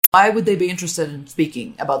Why would they be interested in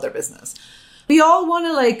speaking about their business? We all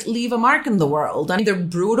want to leave a mark in the world. I mean, they're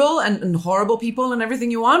brutal and horrible people and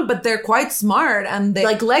everything you want, but they're quite smart and they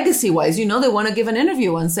legacy wise, they want to give an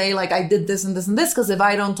interview and say I did this and this and this, because if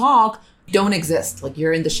I don't talk, you don't exist.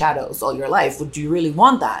 You're in the shadows all your life. Would you really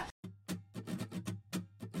want that?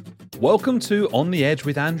 Welcome to On the Edge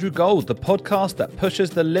with Andrew Gold, the podcast that pushes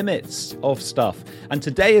the limits of stuff. And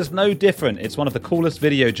today is no different. It's one of the coolest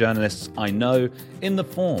video journalists I know, in the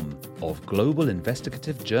form of global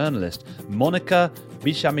investigative journalist Monica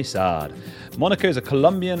Villamizar. Monica is a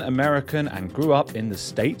Colombian American and grew up in the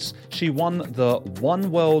States. She won the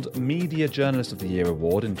One World Media Journalist of the Year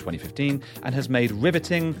award in 2015 and has made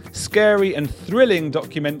riveting, scary and thrilling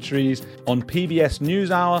documentaries on PBS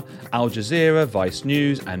NewsHour, Al Jazeera, Vice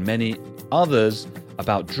News and many others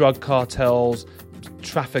about drug cartels,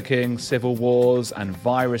 trafficking, civil wars and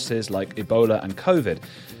viruses like Ebola and COVID.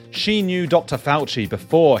 She knew Dr. Fauci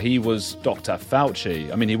before he was Dr.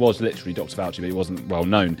 Fauci. I mean, he was literally Dr. Fauci, but he wasn't well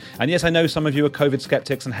known. And yes, I know some of you are COVID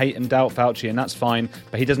skeptics and hate and doubt Fauci, and that's fine,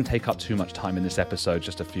 but he doesn't take up too much time in this episode,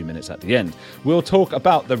 just a few minutes at the end. We'll talk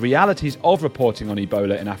about the realities of reporting on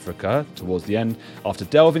Ebola in Africa towards the end, after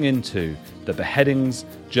delving into the beheadings,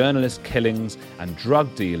 journalist killings, and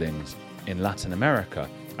drug dealings in Latin America.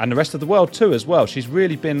 And the rest of the world too as well. She's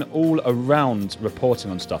really been all around reporting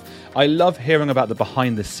on stuff. I love hearing about the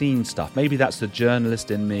behind the scenes stuff. Maybe that's the journalist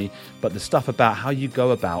in me, but the stuff about how you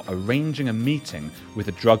go about arranging a meeting with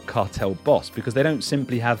a drug cartel boss, because they don't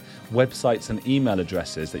simply have websites and email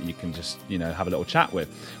addresses that you can just, have a little chat with.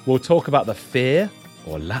 We'll talk about the fear,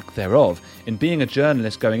 or lack thereof, in being a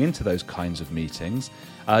journalist going into those kinds of meetings.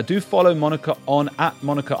 Do follow Monica on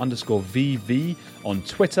 @Monica_VV on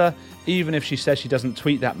Twitter. Even if she says she doesn't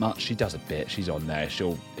tweet that much, she does a bit. She's on there.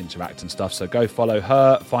 She'll interact and stuff. So go follow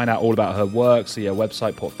her, find out all about her work, see her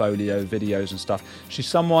website, portfolio, videos and stuff. She's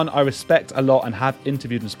someone I respect a lot and have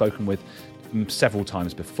interviewed and spoken with several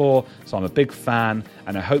times before. So I'm a big fan,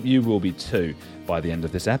 and I hope you will be too by the end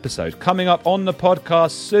of this episode. Coming up on the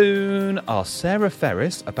podcast soon are Sarah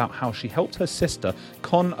Ferris about how she helped her sister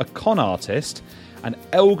con a con artist, and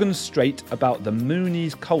Elgin Strait about the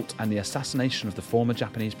Moonies cult and the assassination of the former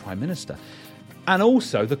Japanese Prime Minister. And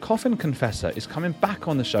also, the Coffin Confessor is coming back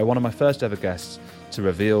on the show, one of my first ever guests, to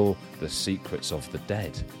reveal the secrets of the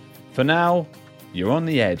dead. For now, you're on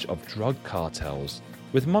the edge of drug cartels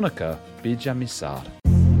with Monica Villamizar.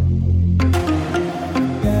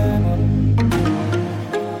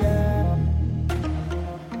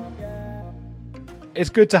 It's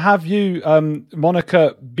good to have you,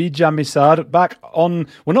 Monica Villamizar, back on,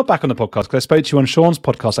 well, not back on the podcast, because I spoke to you on Sean's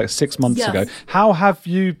podcast 6 months ago. How have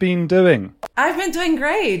you been doing? I've been doing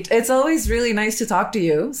great. It's always really nice to talk to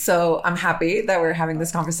you. So I'm happy that we're having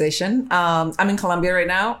this conversation. I'm in Colombia right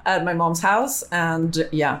now at my mom's house. And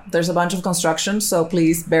there's a bunch of construction. So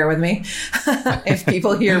please bear with me. If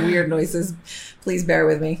people hear weird noises, please bear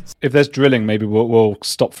with me. If there's drilling, maybe we'll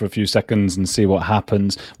stop for a few seconds and see what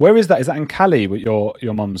happens. Where is that? Is that in Cali, with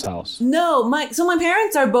your mum's house? No, my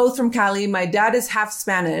parents are both from Cali. My dad is half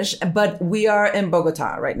Spanish, but we are in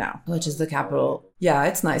Bogota right now, which is the capital. Yeah,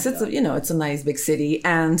 it's nice. It's a nice big city.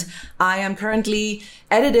 And I am currently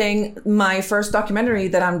editing my first documentary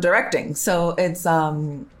that I'm directing. So it's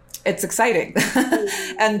exciting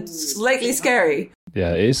and slightly scary.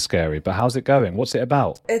 Yeah, it is scary, but how's it going? What's it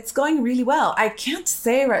about? It's going really well. I can't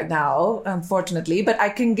say right now, unfortunately, but I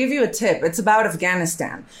can give you a tip. It's about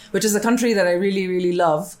Afghanistan, which is a country that I really, really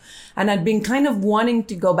love. And I'd been kind of wanting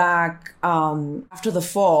to go back after the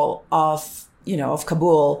fall of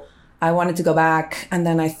Kabul. I wanted to go back, and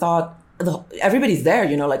then I thought, everybody's there,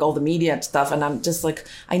 all the media and stuff. And I'm just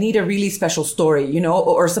I need a really special story,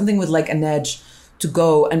 or something with an edge to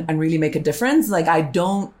go and really make a difference.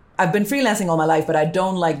 I've been freelancing all my life, but I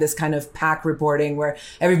don't like this kind of pack reporting where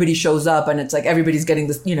everybody shows up and it's everybody's getting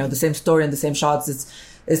this, the same story and the same shots.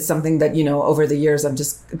 It's something that, over the years, I'm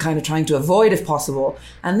just kind of trying to avoid if possible.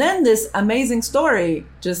 And then this amazing story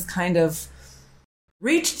just kind of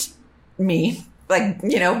reached me, by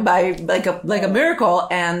a miracle.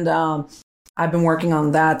 And I've been working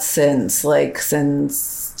on that since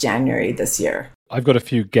January this year. I've got a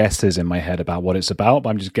few guesses in my head about what it's about, but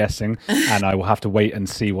I'm just guessing, and I will have to wait and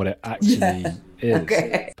see what it actually is.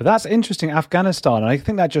 Okay. But that's interesting, Afghanistan, and I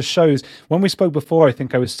think that just shows, when we spoke before, I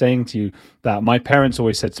think I was saying to you that my parents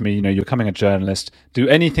always said to me, you're becoming a journalist, do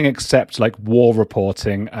anything except war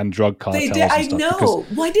reporting and drug cartels and stuff. I know.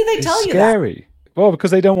 Why did they tell you that? It's scary. Well,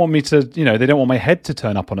 because they don't want me to, they don't want my head to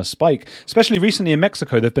turn up on a spike. Especially recently in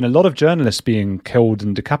Mexico, there have been a lot of journalists being killed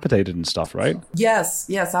and decapitated and stuff, right? Yes,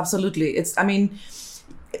 absolutely.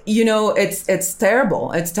 It's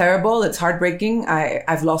terrible. It's terrible. It's heartbreaking.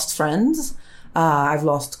 I've lost friends. I've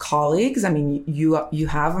lost colleagues. I mean, you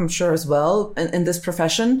have, I'm sure, as well in this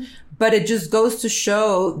profession. But it just goes to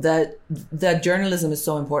show that journalism is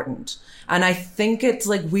so important. And I think it's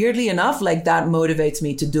like, weirdly enough, like that motivates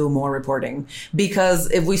me to do more reporting. Because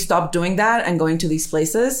if we stop doing that and going to these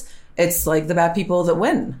places, it's like the bad people that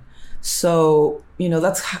win. So,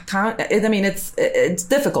 that's kind of, it's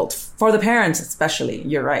difficult for the parents, especially.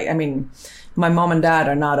 You're right. I mean, my mom and dad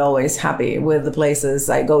are not always happy with the places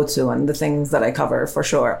I go to and the things that I cover, for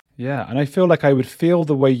sure. Yeah. And I feel like I would feel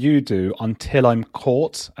the way you do until I'm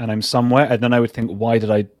caught and I'm somewhere. And then I would think, why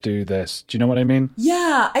did I do this? Do you know what I mean?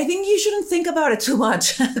 Yeah. I think you shouldn't think about it too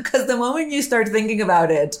much, because the moment you start thinking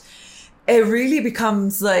about it, it really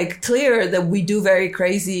becomes like clear that we do very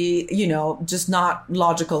crazy, just not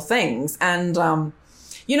logical things. And,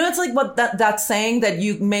 it's like what that saying that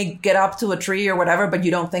you may get up to a tree or whatever, but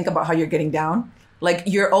you don't think about how you're getting down. Like,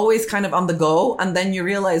 you're always kind of on the go, and then you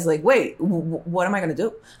realize, like, wait, what am I going to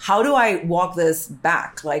do? How do I walk this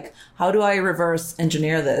back? Like, how do I reverse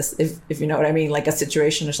engineer this, if you know what I mean, like a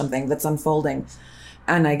situation or something that's unfolding?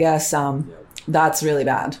 And I guess that's really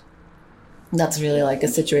bad. That's really like a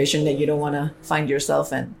situation that you don't want to find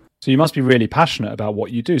yourself in. So you must be really passionate about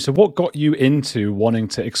what you do. So what got you into wanting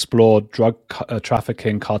to explore drug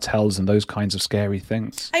trafficking, cartels, and those kinds of scary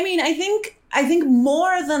things? I mean, I think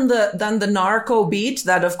more than the narco beat,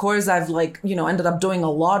 that of course I've ended up doing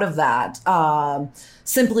a lot of that,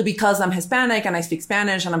 simply because I'm Hispanic and I speak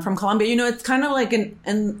Spanish and I'm from Colombia. It's kind of like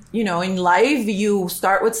in life, you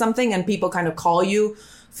start with something and people kind of call you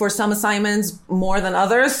for some assignments more than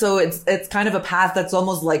others. So it's kind of a path that's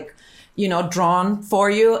almost like, drawn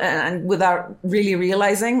for you and without really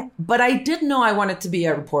realizing. But I did know I wanted to be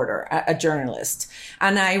a reporter, a journalist,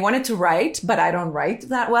 and I wanted to write, but I don't write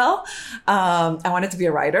that well. I wanted to be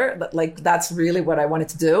a writer, but like, that's really what I wanted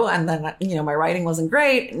to do. And then, my writing wasn't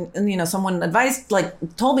great. And someone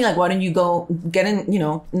told me, like, why don't you go get in,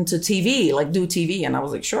 into TV, like do TV? And I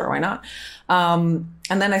was like, sure, why not?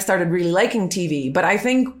 And then I started really liking TV, but I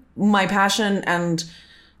think my passion, and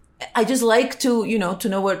I just like to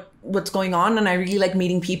know what's going on. And I really like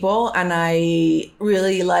meeting people, and I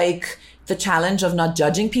really like the challenge of not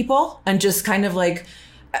judging people and just kind of like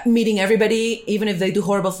meeting everybody, even if they do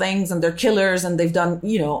horrible things and they're killers and they've done,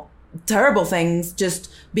 terrible things,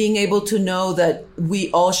 just being able to know that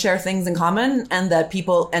we all share things in common and that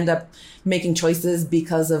people end up making choices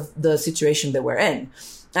because of the situation that we're in.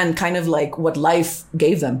 And kind of like what life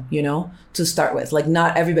gave them, to start with. Like,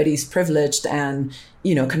 not everybody's privileged and,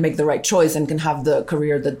 can make the right choice and can have the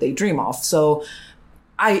career that they dream of. So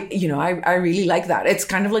I really like that. It's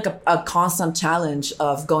kind of like a constant challenge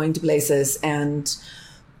of going to places and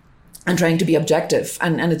trying to be objective.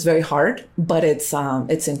 And it's very hard, but it's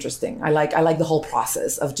interesting. I like the whole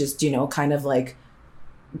process of just, kind of like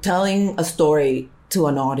telling a story to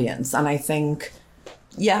an audience. And I think,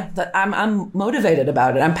 that I'm motivated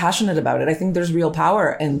about it. I'm passionate about it. I think there's real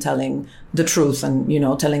power in telling the truth and,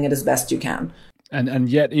 telling it as best you can. And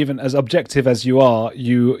yet, even as objective as you are,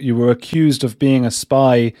 you were accused of being a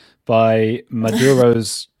spy by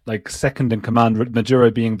Maduro's second in command,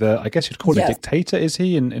 Maduro being I guess you'd call it dictator, is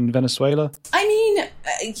he, in Venezuela? I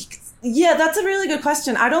mean, yeah, that's a really good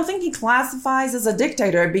question. I don't think he classifies as a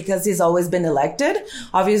dictator because he's always been elected.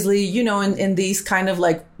 Obviously, in these kind of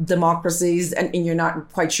like democracies, and you're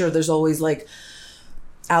not quite sure, there's always like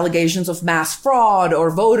allegations of mass fraud or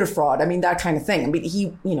voter fraud. I mean, that kind of thing. I mean,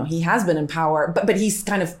 he has been in power, but he's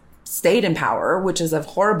kind of stayed in power, which is a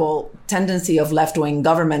horrible tendency of left-wing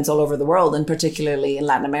governments all over the world, and particularly in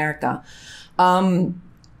Latin America.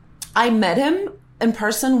 I met him in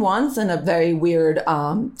person once in a very weird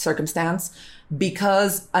circumstance,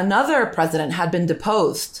 because another president had been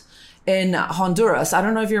deposed in Honduras. I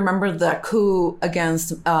don't know if you remember the coup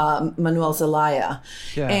against Manuel Zelaya.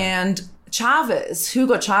 Yeah. And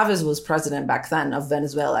Hugo Chavez was president back then of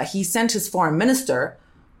Venezuela. He sent his foreign minister,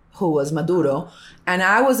 who was Maduro, and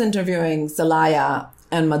I was interviewing Zelaya,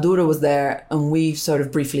 and Maduro was there, and we sort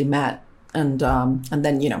of briefly met, and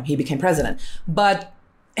then he became president. But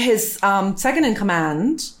his second in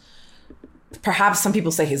command, perhaps some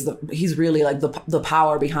people say he's really like the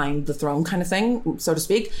power behind the throne kind of thing, so to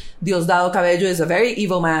speak. Diosdado Cabello is a very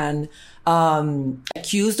evil man,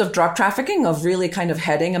 accused of drug trafficking, of really kind of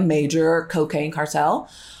heading a major cocaine cartel,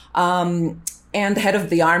 and the head of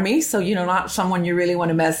the army. So, not someone you really want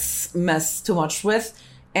to mess too much with.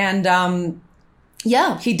 And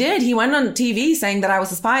he did. He went on TV saying that I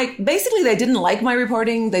was a spy. Basically, they didn't like my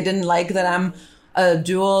reporting. They didn't like that I'm a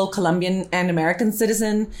dual Colombian and American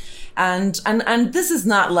citizen. And this is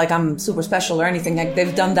not like I'm super special or anything. Like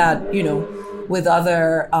they've done that, with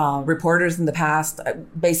other reporters in the past,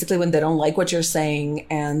 basically when they don't like what you're saying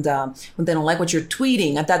and when they don't like what you're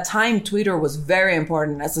tweeting. At that time, Twitter was very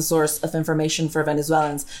important as a source of information for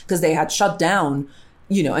Venezuelans because they had shut down,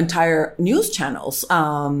 entire news channels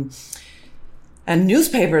and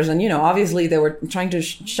newspapers. And, obviously they were trying to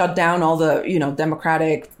shut down all the,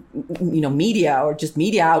 democratic, media or just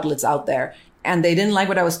media outlets out there. And they didn't like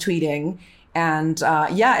what I was tweeting. And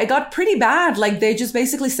it got pretty bad. Like they just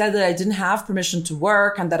basically said that I didn't have permission to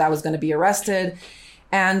work and that I was going to be arrested.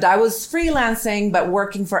 And I was freelancing, but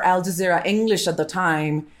working for Al Jazeera English at the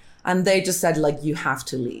time. And they just said, like, you have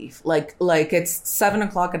to leave. Like it's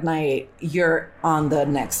 7:00 at night. You're on the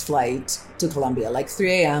next flight to Colombia, like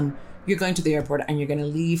 3 a.m. You're going to the airport and you're going to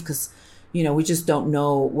leave because, we just don't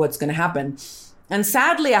know what's going to happen. And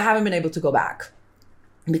sadly, I haven't been able to go back.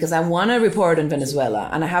 Because I want to report in Venezuela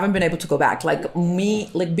and I haven't been able to go back. Like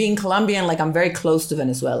being Colombian, like I'm very close to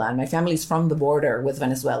Venezuela and my family's from the border with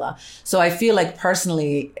Venezuela. So I feel like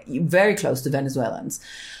personally very close to Venezuelans.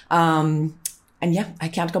 And I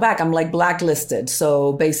can't go back. I'm like blacklisted.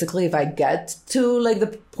 So basically if I get to like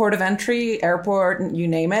the port of entry, airport, you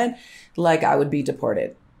name it, like I would be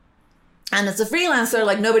deported. And as a freelancer,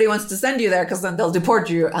 like nobody wants to send you there because then they'll deport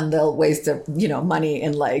you and they'll waste their, money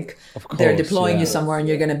in like they're deploying you somewhere and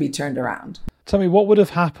you're going to be turned around. Tell me, what would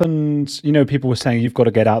have happened? People were saying you've got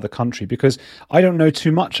to get out of the country because I don't know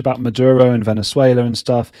too much about Maduro and Venezuela and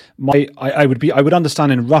stuff. I would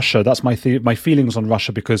understand in Russia. That's my feelings on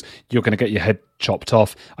Russia because you're going to get your head chopped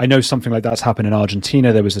off. I know something like that's happened in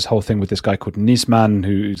Argentina. There was this whole thing with this guy called Nisman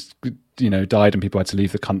who's died and people had to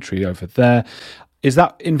leave the country over there. Is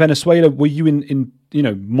that in Venezuela? Were you in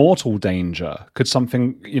mortal danger? Could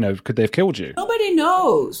something, could they have killed you? Nobody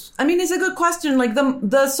knows. I mean, it's a good question. Like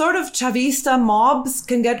the sort of Chavista mobs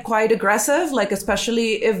can get quite aggressive, like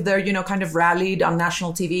especially if they're, kind of rallied on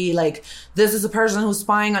national TV. Like this is a person who's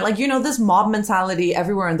spying on, like, this mob mentality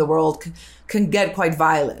everywhere in the world can get quite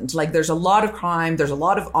violent. Like there's a lot of crime. There's a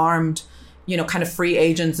lot of armed, kind of free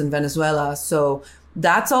agents in Venezuela. So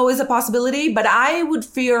that's always a possibility, but I would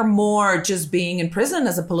fear more just being in prison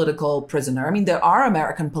as a political prisoner. I mean, there are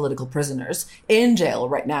American political prisoners in jail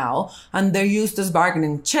right now, and they're used as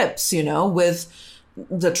bargaining chips, with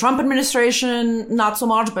the Trump administration, not so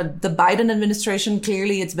much, but the Biden administration,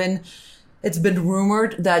 clearly it's been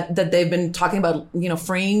rumored that they've been talking about,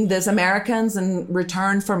 freeing these Americans in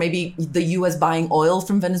return for maybe the U.S. buying oil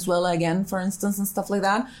from Venezuela again, for instance, and stuff like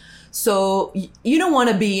that. So you don't want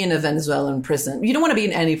to be in a Venezuelan prison. You don't want to be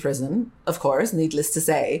in any prison, of course, needless to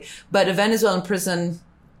say. But a Venezuelan prison,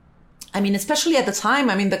 I mean, especially at the time,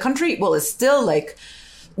 I mean, the country, is still like,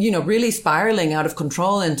 really spiraling out of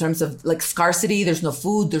control in terms of like scarcity. There's no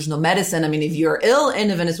food. There's no medicine. I mean, if you're ill in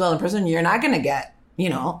a Venezuelan prison, you're not going to get,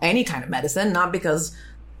 any kind of medicine, not because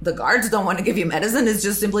the guards don't want to give you medicine. It's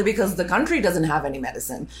just simply because the country doesn't have any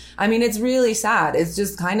medicine. I mean, it's really sad. It's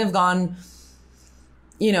just kind of gone,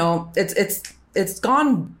 it's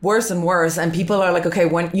gone worse and worse. And people are like, okay,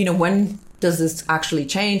 when does this actually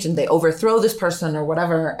change? And they overthrow this person or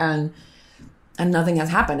whatever. And nothing has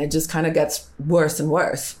happened. It just kind of gets worse and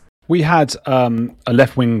worse. We had a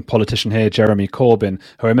left-wing politician here, Jeremy Corbyn,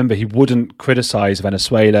 who I remember he wouldn't criticize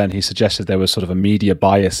Venezuela, and he suggested there was sort of a media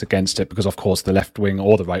bias against it because, of course, the left-wing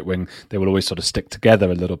or the right-wing, they will always sort of stick together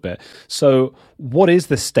a little bit. So what is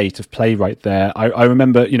the state of play right there? I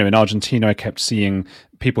remember, in Argentina, I kept seeing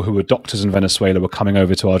people who were doctors in Venezuela were coming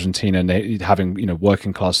over to Argentina and they having,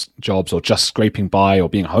 working class jobs or just scraping by or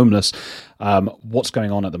being homeless. What's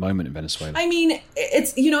going on at the moment in Venezuela? I mean,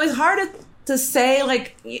 it's hard to say,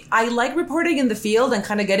 like, I like reporting in the field and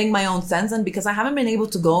kind of getting my own sense. And because I haven't been able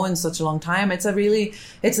to go in such a long time, it's a really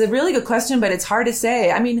good question, but it's hard to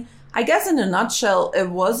say. I mean, I guess in a nutshell, it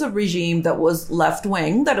was a regime that was left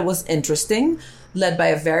wing, that it was interesting, led by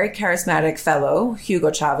a very charismatic fellow,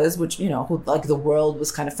 Hugo Chavez, which, who like the world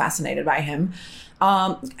was kind of fascinated by him,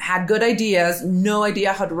 had good ideas, no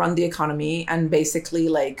idea how to run the economy, and basically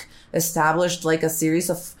like established like a series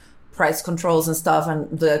of price controls and stuff, and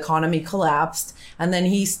the economy collapsed. And then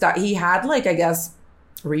he had like, I guess,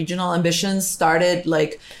 regional ambitions, started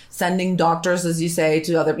like sending doctors, as you say,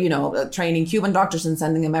 to other, training Cuban doctors and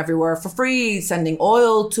sending them everywhere for free, sending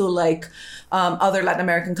oil to like other Latin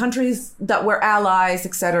American countries that were allies,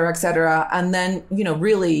 et cetera, et cetera. And then,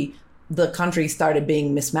 really the country started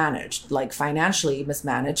being mismanaged, like financially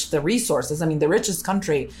mismanaged, the resources. I mean, the richest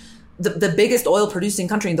country, the biggest oil producing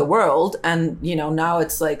country in the world. And, now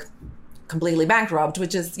it's like completely bankrupt,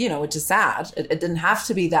 which is sad. It didn't have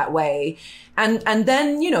to be that way. And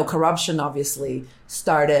then, corruption obviously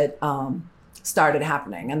started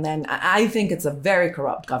happening. And then I think it's a very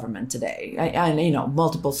corrupt government today. And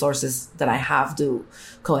multiple sources that I have do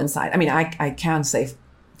coincide. I mean, I can say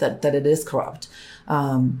that it is corrupt.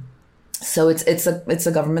 So it's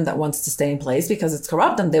a government that wants to stay in place because it's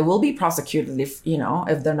corrupt, and they will be prosecuted if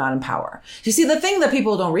they're not in power. You see, the thing that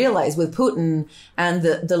people don't realize with Putin and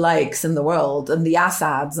the likes in the world and the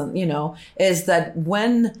Assads and, is that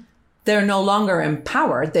when they're no longer in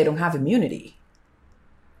power, they don't have immunity.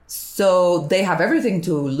 So they have everything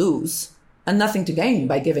to lose and nothing to gain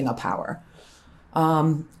by giving up power.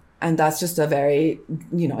 And that's just a very,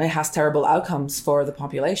 it has terrible outcomes for the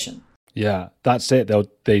population. Yeah, that's it.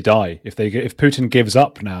 They die. If Putin gives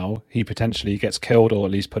up now, he potentially gets killed or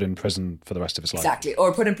at least put in prison for the rest of his life. Exactly,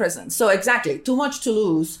 or put in prison. So exactly, too much to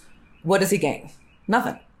lose. What does he gain?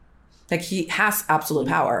 Nothing. Like, he has absolute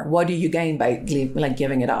power. What do you gain by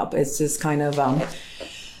giving it up? It's just kind of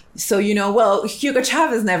so Hugo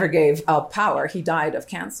Chavez never gave up power. He died of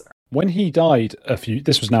cancer. When he died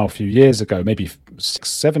this was now a few years ago, maybe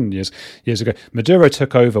 6-7 years ago, Maduro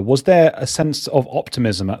took over. Was there a sense of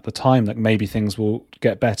optimism at the time that maybe things will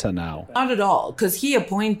get better now? Not at all, because he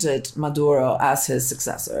appointed Maduro as his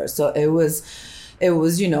successor. So it was,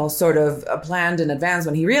 sort of planned in advance.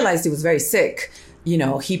 When he realized he was very sick,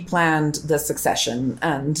 he planned the succession,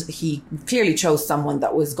 and he clearly chose someone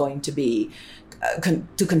that was going to be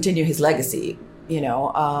to continue his legacy.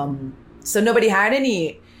 So nobody had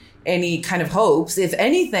any kind of hopes. If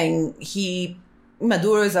anything,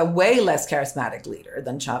 Maduro is a way less charismatic leader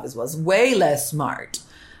than Chavez was, way less smart.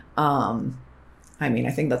 I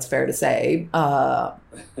think that's fair to say. I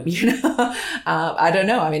don't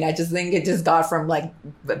know. I just think it just got from a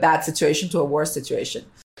bad situation to a worse situation.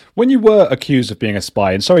 When you were accused of being a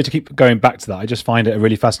spy, and sorry to keep going back to that, I just find it a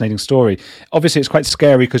really fascinating story. Obviously, it's quite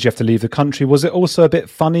scary because you have to leave the country. Was it also a bit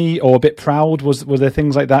funny or a bit proud? Were there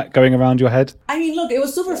things like that going around your head? Look, it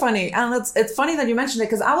was super funny. And it's funny that you mentioned it,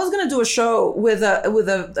 because I was going to do a show with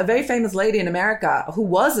a very famous lady in America who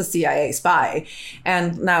was a CIA spy.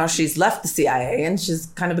 And now she's left the CIA and she's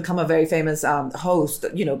kind of become a very famous host,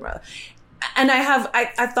 And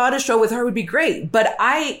I thought a show with her would be great, but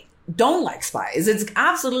I don't like spies. It's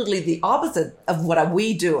absolutely the opposite of what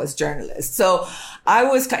we do as journalists. So I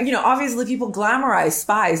was, obviously people glamorize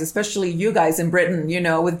spies, especially you guys in Britain,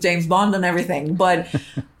 with James Bond and everything. But,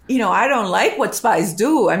 I don't like what spies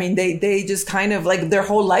do. They just kind of their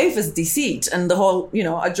whole life is deceit, and the whole,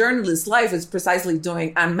 a journalist's life is precisely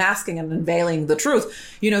doing unmasking and unveiling the truth,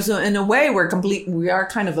 so in a way we are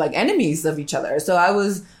kind of like enemies of each other. So I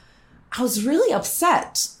was really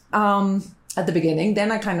upset. At the beginning,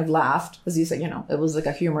 then I kind of laughed, as you said, it was like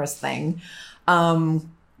a humorous thing.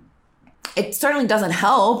 It certainly doesn't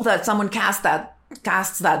help that someone casts that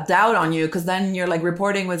doubt on you, because then you're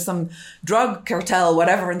reporting with some drug cartel,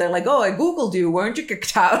 whatever, and they're like, "Oh, I Googled you. Weren't you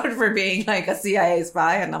kicked out for being a CIA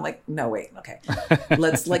spy?" And I'm like, "No, wait, okay,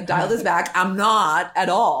 let's dial this back. I'm not at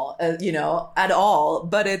all, at all."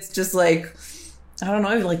 But it's just I don't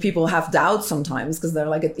know, people have doubts sometimes because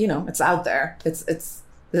they're it's out there.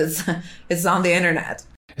 It's on the internet.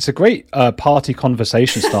 It's a great party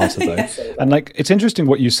conversation starter, though. And it's interesting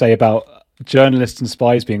what you say about journalists and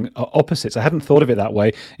spies being opposites. I hadn't thought of it that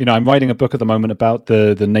way. I'm writing a book at the moment about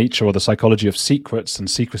the nature or the psychology of secrets and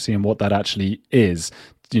secrecy and what that actually is.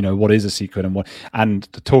 What is a secret and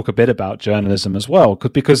to talk a bit about journalism as well,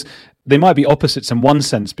 because they might be opposites in one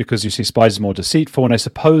sense, because you see spies as more deceitful. And I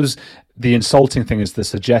suppose the insulting thing is the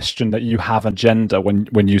suggestion that you have an agenda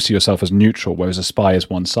when you see yourself as neutral, whereas a spy is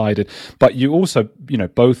one-sided. But you also,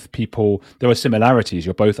 both people, there are similarities.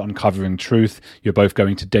 You're both uncovering truth. You're both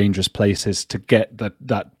going to dangerous places to get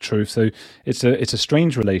that truth. So it's a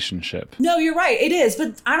strange relationship. No, you're right. It is.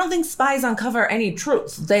 But I don't think spies uncover any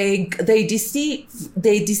truth. They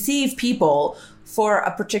deceive people for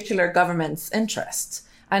a particular government's interest.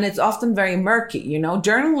 And it's often very murky,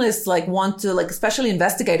 Journalists want to especially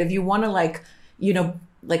investigative. You want to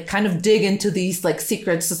kind of dig into these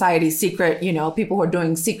secret societies, people who are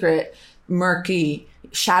doing secret, murky,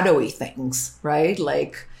 shadowy things, right?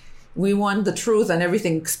 We want the truth and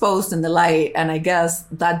everything exposed in the light. And I guess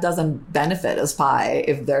that doesn't benefit a spy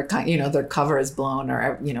if their their cover is blown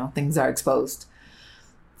or, things are exposed.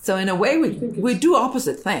 So in a way, we do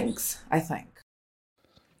opposite things, I think.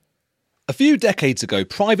 A few decades ago,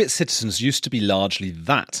 private citizens used to be largely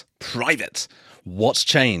that, private. What's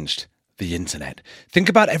changed? the internet. Think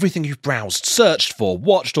about everything you've browsed, searched for,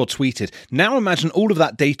 watched or tweeted. Now imagine all of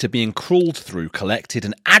that data being crawled through, collected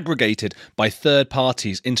and aggregated by third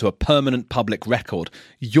parties into a permanent public record.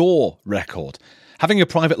 Your record. Having your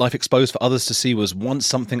private life exposed for others to see was once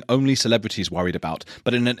something only celebrities worried about.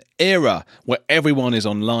 But in an era where everyone is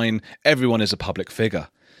online, everyone is a public figure.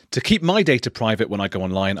 To keep my data private when I go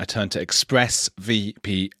online, I turn to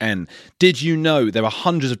ExpressVPN. Did you know there are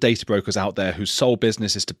hundreds of data brokers out there whose sole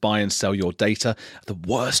business is to buy and sell your data? The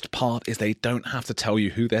worst part is they don't have to tell you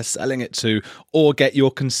who they're selling it to or get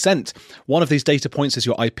your consent. One of these data points is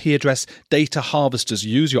your IP address. Data harvesters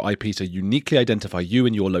use your IP to uniquely identify you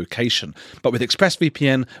and your location. But with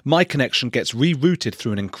ExpressVPN, my connection gets rerouted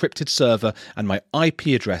through an encrypted server and my IP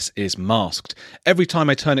address is masked. Every time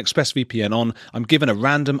I turn ExpressVPN on, I'm given a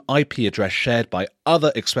random IP address shared by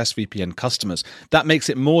other ExpressVPN customers. That makes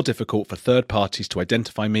it more difficult for third parties to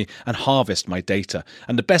identify me and harvest my data.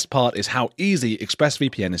 And the best part is how easy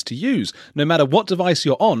ExpressVPN is to use. No matter what device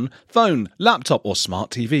you're on, phone, laptop or smart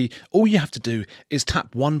TV, all you have to do is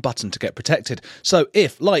tap one button to get protected. So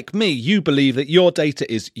if, like me, you believe that your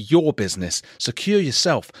data is your business, secure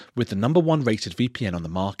yourself with the #1 rated VPN on the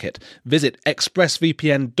market. Visit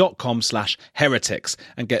expressvpn.com/heretics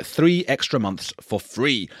and get 3 extra months for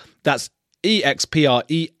free. That's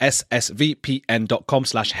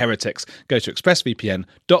expressvpn.com/heretics. Go to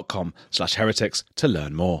expressvpn.com/heretics to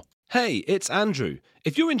learn more. Hey, it's Andrew.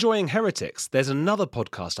 If you're enjoying Heretics, there's another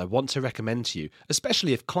podcast I want to recommend to you,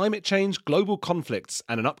 especially if climate change, global conflicts,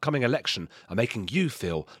 and an upcoming election are making you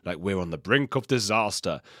feel like we're on the brink of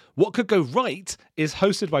disaster. What Could Go Right is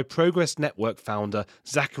hosted by Progress Network founder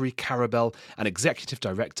Zachary Karabell and executive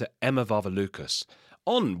director Emma Varvaloucas.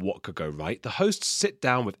 On What Could Go Right, the hosts sit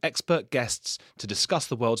down with expert guests to discuss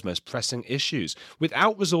the world's most pressing issues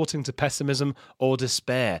without resorting to pessimism or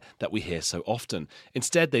despair that we hear so often.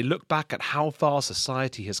 Instead, they look back at how far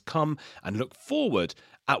society has come and look forward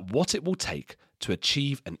at what it will take to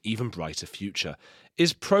achieve an even brighter future.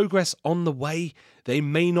 Is progress on the way? They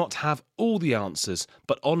may not have all the answers,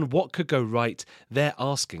 but on What Could Go Right, they're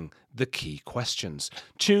asking the key questions.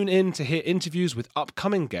 Tune in to hear interviews with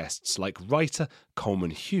upcoming guests like writer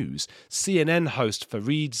Coleman Hughes, CNN host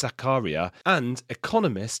Fareed Zakaria, and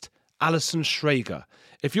economist Alison Schrager.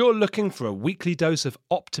 If you're looking for a weekly dose of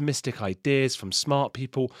optimistic ideas from smart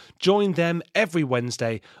people, join them every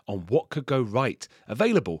Wednesday on What Could Go Right,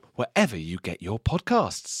 available wherever you get your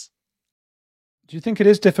podcasts. Do you think it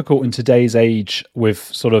is difficult in today's age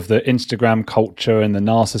with sort of the Instagram culture and the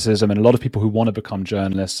narcissism and a lot of people who want to become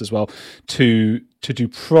journalists as well to do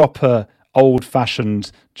proper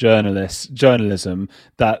old-fashioned journalism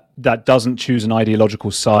that doesn't choose an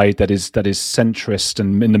ideological side that is centrist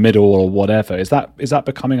and in the middle or whatever? Is that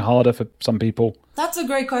becoming harder for some people? That's a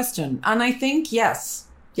great question. And I think yes.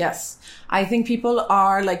 I think people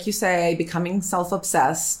are, like you say, becoming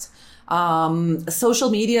self-obsessed. Social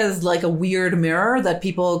media is like a weird mirror that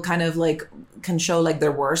people kind of like can show like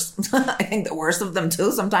their worst. I think the worst of them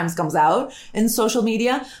too sometimes comes out in social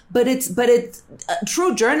media, but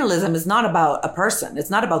true journalism is not about a person. It's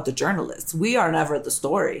not about the journalists. We are never the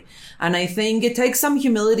story. And I think it takes some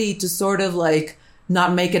humility to sort of like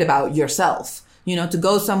not make it about yourself, to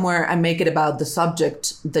go somewhere and make it about the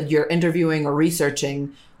subject that you're interviewing or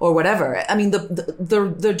researching or whatever. I mean,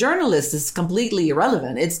 the journalist is completely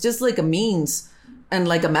irrelevant. It's just like a means and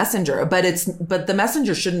like a messenger, but the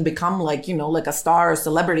messenger shouldn't become like, like a star or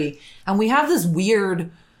celebrity. And we have this weird,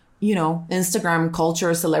 Instagram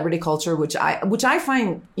culture, celebrity culture, which I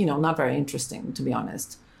find, not very interesting, to be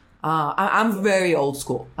honest. I'm very old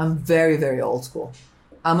school. I'm very, very old school.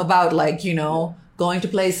 I'm about like, going to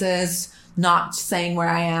places, not saying where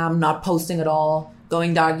I am, not posting at all,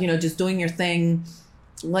 going down, just doing your thing.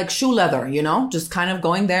 Like shoe leather, just kind of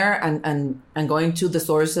going there and going to the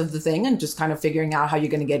source of the thing and just kind of figuring out how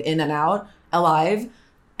you're going to get in and out alive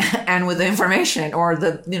and with the information or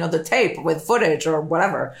the tape with footage or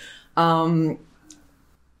whatever. I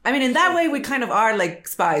mean, in that way, we kind of are like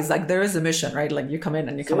spies. Like there is a mission, right? Like you come in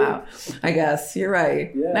and you come out, I guess. You're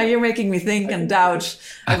right. Yeah. Now you're making me think and doubt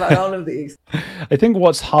about all of these. I think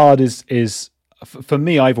what's hard is for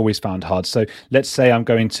me, I've always found hard. So let's say I'm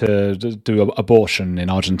going to do abortion in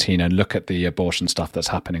Argentina and look at the abortion stuff that's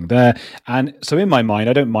happening there. And so in my mind,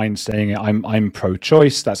 I don't mind saying I'm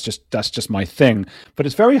pro-choice. That's just my thing. But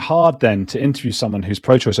it's very hard then to interview someone who's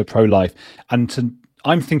pro-choice or pro-life and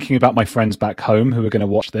I'm thinking about my friends back home who are going to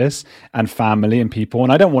watch this and family and people.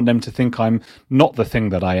 And I don't want them to think I'm not the thing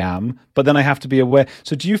that I am, but then I have to be aware.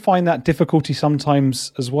 So do you find that difficulty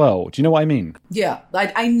sometimes as well? Do you know what I mean? Yeah.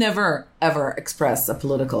 I never, ever express a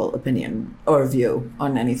political opinion or view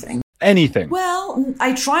on anything. anything? Well,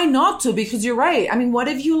 I try not to, because you're right. I mean, what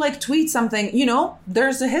if you like tweet something, you know,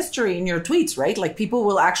 there's a history in your tweets, right? Like people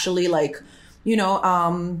will actually like, you know,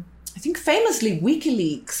 I think famously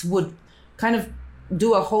WikiLeaks would kind of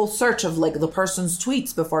do a whole search of like the person's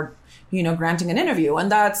tweets before, you know, granting an interview.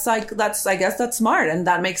 And I guess that's smart. And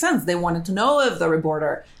that makes sense. They wanted to know if the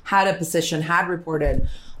reporter had a position, had reported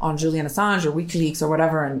on Julian Assange or WikiLeaks or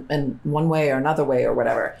whatever in one way or another way or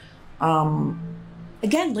whatever.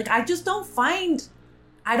 Again, like I don't find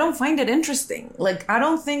it interesting. Like I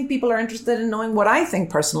don't think people are interested in knowing what I think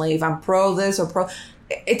personally, if I'm pro this or pro.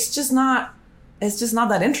 It's just not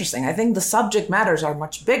that interesting. I think the subject matters are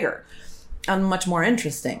much bigger and much more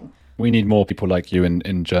interesting. We need more people like you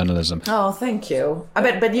in journalism. Oh, thank you. I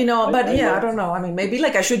don't know. I mean, maybe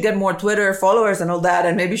like I should get more Twitter followers and all that,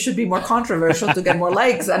 and maybe should be more controversial to get more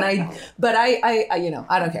likes. And I you know,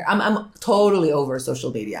 I don't care. I'm totally over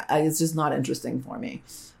social media. It's just not interesting for me.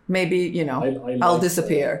 Maybe, you know, I'll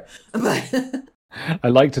disappear. But I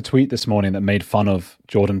liked a tweet this morning that made fun of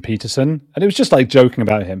Jordan Peterson, and it was just like joking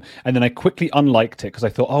about him. And then I quickly unliked it because I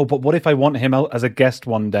thought, oh, but what if I want him out as a guest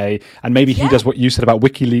one day, and maybe he does what you said about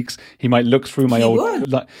WikiLeaks. He might look through my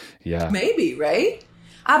maybe, right?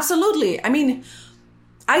 Absolutely. I mean,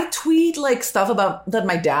 I tweet like stuff about that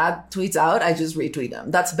my dad tweets out. I just retweet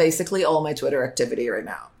them. That's basically all my Twitter activity right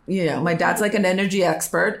now. You know, my dad's like an energy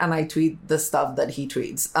expert, and I tweet the stuff that he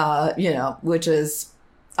tweets. You know, which is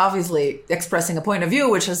obviously expressing a point of view,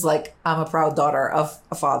 which is like, I'm a proud daughter of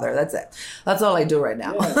a father. That's it. That's all I do right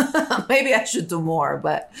now. Yeah. Maybe I should do more,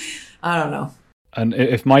 but I don't know. And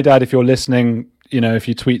if my dad, if you're listening, you know, if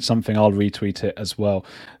you tweet something, I'll retweet it as well.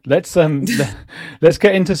 Let's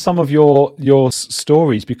get into some of your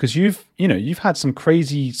stories, because you've had some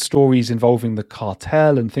crazy stories involving the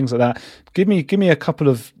cartel and things like that. Give me a couple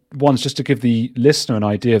of ones just to give the listener an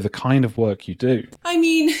idea of the kind of work you do. I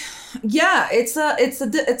mean, yeah, it's a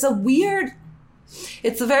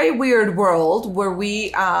very weird world where we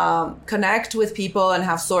connect with people and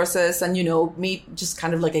have sources and, you know, meet just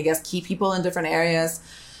kind of like, I guess, key people in different areas.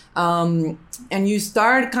 And you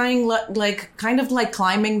start kind of like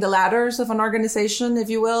climbing the ladders of an organization, if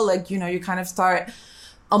you will. Like, you know, you kind of start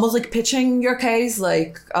almost like pitching your case,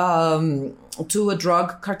 like, to a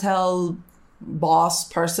drug cartel boss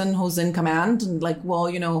person who's in command, and like, well,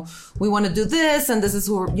 you know, we want to do this, and this is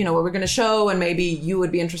who, you know, what we're going to show, and maybe you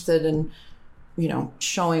would be interested in, you know,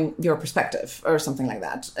 showing your perspective or something like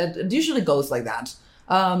that. It usually goes like that.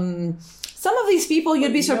 Some of these people,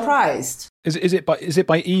 you'd be surprised. Is it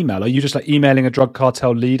by email? Are you just like emailing a drug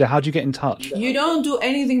cartel leader? How do you get in touch? You don't do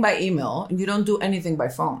anything by email. You don't do anything by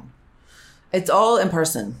phone. It's all in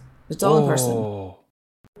person. It's all in person.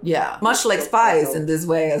 Yeah, much like spies in this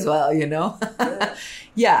way as well, you know?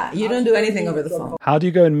 Yeah, you don't do anything over the phone. How do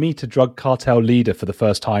you go and meet a drug cartel leader for the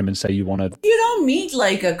first time and say you want to... You don't meet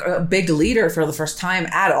like a big leader for the first time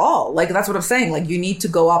at all. Like, that's what I'm saying. Like, you need to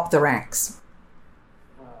go up the ranks.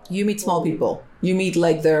 You meet small people. You meet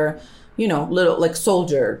like their, you know, little like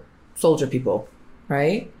soldier people,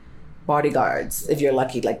 right? Bodyguards, if you're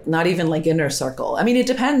lucky, like not even like inner circle. I mean, it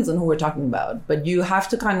depends on who we're talking about, but you have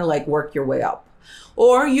to kind of like work your way up.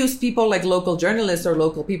 Or use people like local journalists or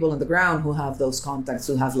local people on the ground who have those contacts,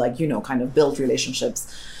 who have like, you know, kind of built relationships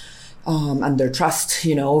and their trust,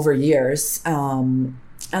 you know, over years. And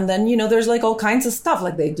then, you know, there's like all kinds of stuff.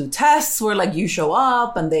 Like they do tests where like you show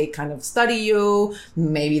up and they kind of study you.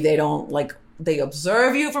 Maybe they don't like, they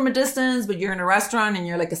observe you from a distance, but you're in a restaurant and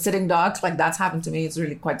you're like a sitting duck. Like that's happened to me. It's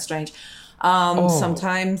really quite strange.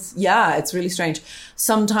 Sometimes, yeah, it's really strange.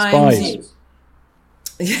 Sometimes.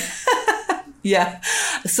 Yeah.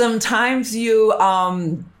 Sometimes you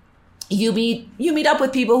meet up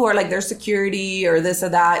with people who are like their security or this or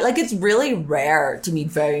that. Like it's really rare to meet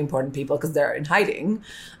very important people because they're in hiding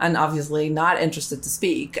and obviously not interested to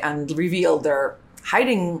speak and reveal their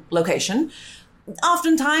hiding location.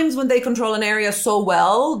 Oftentimes when they control an area so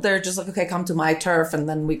well, they're just like, okay, come to my turf. And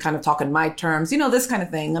then we kind of talk in my terms, you know, this kind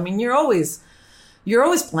of thing. I mean, you're always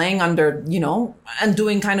playing under, you know, and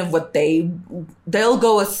doing kind of what they'll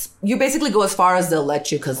go as, you basically go as far as they'll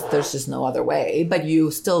let you because there's just no other way. But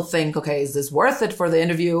you still think, okay, is this worth it for the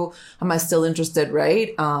interview? Am I still interested,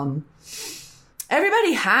 right?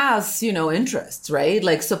 Everybody has, you know, interests, right?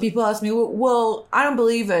 Like, so people ask me, well, I don't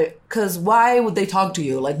believe it because why would they talk to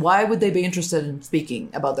you? Like, why would they be interested in speaking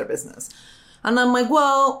about their business? And I'm like,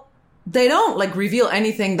 well, they don't like reveal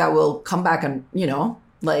anything that will come back and, you know,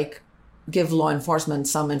 like, give law enforcement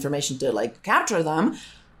some information to like capture them.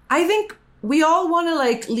 I think we all want to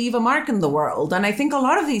like leave a mark in the world. And I think a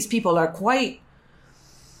lot of these people are quite,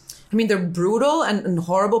 I mean, they're brutal and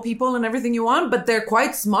horrible people and everything you want, but they're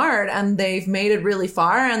quite smart and they've made it really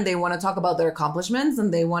far and they want to talk about their accomplishments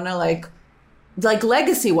and they want to like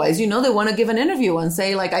legacy wise, they want to give an interview and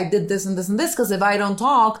say like, I did this and this and this. Cause if I don't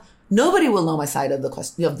talk, nobody will know my side of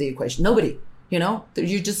the equation. Nobody,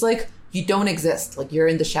 you're just like, you don't exist. Like you're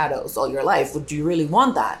in the shadows all your life. Would you really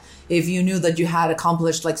want that? If you knew that you had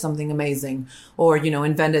accomplished like something amazing or,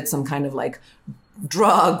 invented some kind of like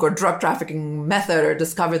drug or drug trafficking method or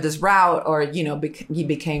discovered this route or, he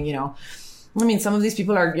became, I mean, some of these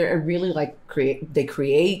people are really like create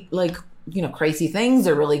like, crazy things.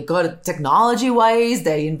 They're really good at technology wise.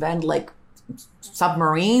 They invent like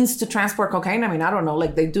submarines to transport cocaine. I mean, I don't know,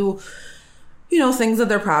 like they do, things that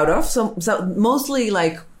they're proud of. So mostly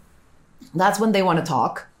like that's when they want to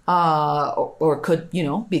talk, or could,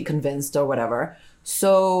 be convinced or whatever.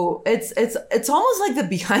 So it's almost like the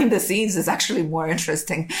behind the scenes is actually more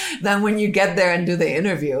interesting than when you get there and do the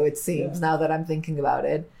interview, it seems, now that I'm thinking about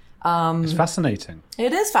it. It's fascinating.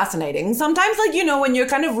 It is fascinating. Sometimes, like, when you're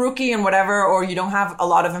kind of rookie and whatever, or you don't have a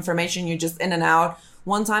lot of information, you're just in and out.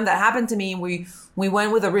 One time that happened to me, we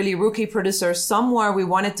went with a really rookie producer somewhere. We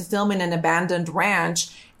wanted to film in an abandoned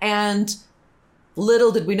ranch, and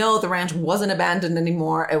little did we know the ranch wasn't abandoned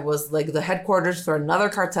anymore. It was like the headquarters for another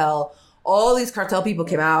cartel. All these cartel people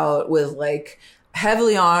came out with like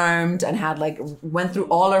heavily armed and had like went through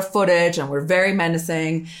all our footage and were very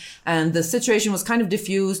menacing. And the situation was kind of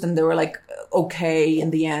diffused and they were like, okay,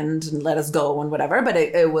 in the end, and let us go and whatever. But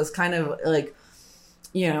it was kind of like,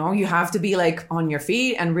 you have to be like on your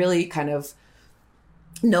feet and really kind of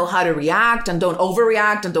know how to react and don't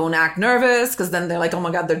overreact and don't act nervous, because then they're like, oh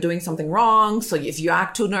my God, they're doing something wrong. So if you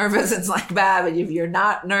act too nervous, it's like bad. But if you're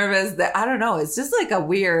not nervous, I don't know. It's just like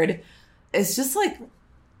it's just like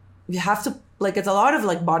you have to, like, it's a lot of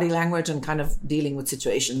like body language and kind of dealing with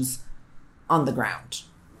situations on the ground,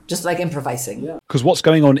 just like improvising. Yeah. Because what's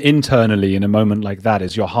going on internally in a moment like that?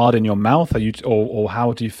 Is your heart in your mouth? Are you, or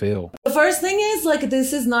how do you feel? The first thing is like,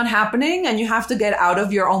 this is not happening, and you have to get out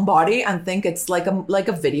of your own body and think it's like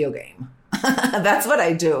a video game. That's what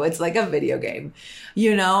I do. It's like a video game,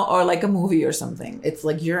 or like a movie or something. It's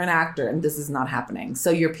like you're an actor and this is not happening. So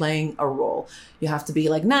you're playing a role. You have to be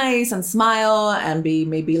like nice and smile and be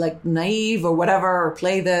maybe like naive or whatever, or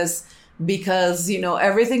play this, because,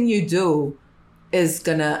 everything you do is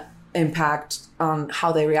gonna impact on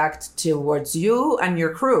how they react towards you and your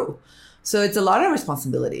crew. So it's a lot of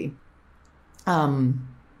responsibility.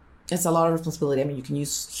 It's a lot of responsibility. I mean, you can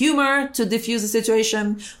use humor to diffuse the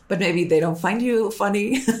situation, but maybe they don't find you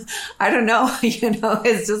funny. I don't know.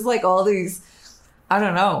 It's just like all these, I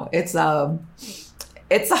don't know. It's a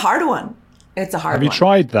hard one. It's a hard one. Have you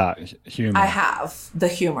tried that humor? I have, the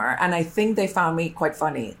humor. And I think they found me quite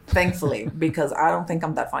funny, thankfully, because I don't think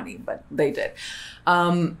I'm that funny, but they did.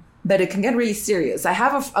 But it can get really serious. I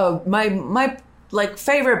have my like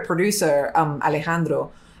favorite producer,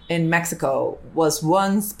 Alejandro, in Mexico, was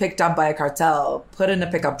once picked up by a cartel, put in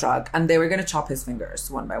a pickup truck, and they were going to chop his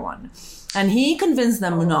fingers one by one. And he convinced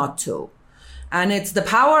them not to. And it's the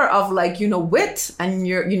power of like, wit and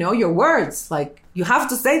your words. Like, you have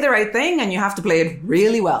to say the right thing and you have to play it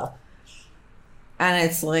really well. And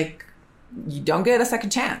it's like, you don't get a second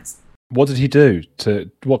chance. What did he do?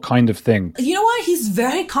 What kind of thing? You know what? He's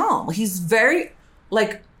very calm. He's very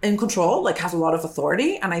like in control, like has a lot of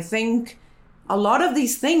authority. And I think a lot of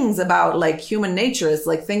these things about like human nature is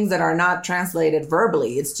like things that are not translated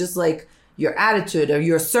verbally. It's just like your attitude. Are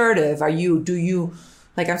you assertive? Do you,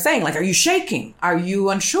 like I'm saying, like, are you shaking? Are you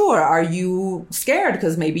unsure? Are you scared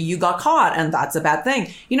because maybe you got caught and that's a bad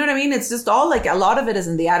thing? You know what I mean? It's just all like, a lot of it is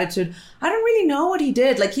in the attitude. I don't really know what he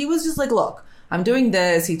did. Like, he was just like, look, I'm doing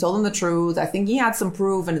this. He told them the truth. I think he had some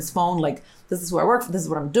proof in his phone. Like, this is who I work for. This is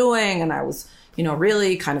what I'm doing. And I was,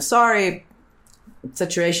 really kind of sorry.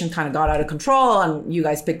 Situation kind of got out of control and you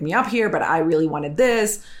guys picked me up here, but I really wanted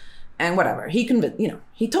this and whatever. He convinced,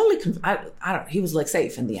 he totally, I don't know, he was like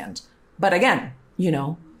safe in the end. But again,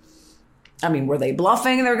 I mean, were they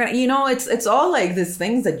bluffing? They're going to, it's all like these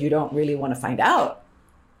things that you don't really want to find out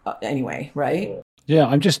anyway, right? Yeah.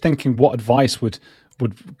 I'm just thinking what advice would,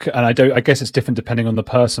 and I guess it's different depending on the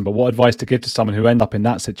person, but what advice to give to someone who end up in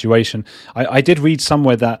that situation? I did read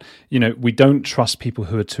somewhere that, we don't trust people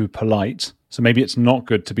who are too polite. So maybe it's not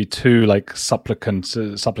good to be too like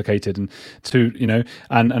supplicated and too,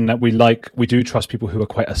 and that we do trust people who are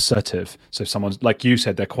quite assertive. So if someone's, like you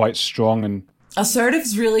said, they're quite strong and assertive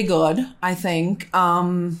is really good. I think,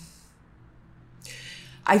 I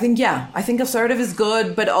think assertive is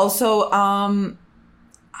good, but also,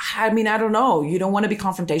 I mean, I don't know. You don't want to be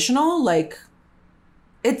confrontational. Like,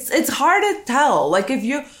 it's hard to tell. Like, if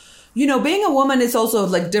you, being a woman is also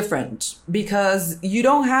like different because you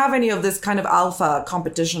don't have any of this kind of alpha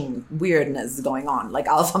competition weirdness going on, like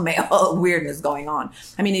alpha male weirdness going on.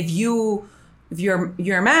 I mean, if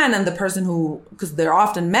you're a man and the person who, because they're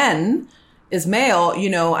often men, is male,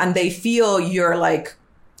 and they feel you're like,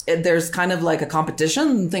 there's kind of like a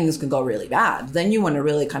competition, things can go really bad. Then you want to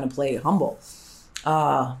really kind of play humble.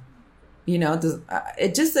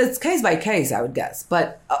 It's case by case, I would guess.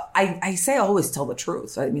 But I say always tell the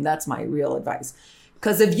truth. I mean, that's my real advice.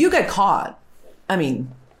 Because if you get caught, I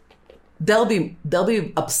mean, they'll be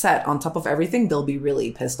upset on top of everything. They'll be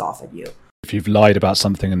really pissed off at you. If you've lied about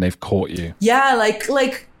something and they've caught you. Yeah,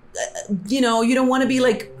 you don't want to be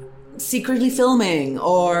like secretly filming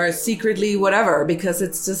or secretly whatever, because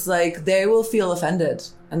it's just like they will feel offended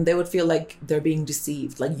and they would feel like they're being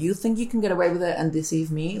deceived. Like, you think you can get away with it and deceive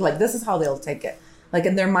me? Like, this is how they'll take it. Like,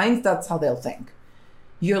 in their minds, that's how they'll think.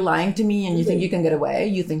 You're lying to me and you think you can get away?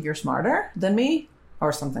 You think you're smarter than me?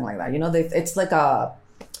 Or something like that.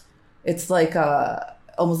 It's like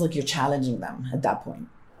almost like you're challenging them at that point.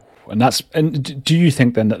 And do you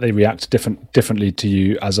think then that they react differently to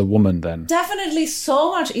you as a woman then? Definitely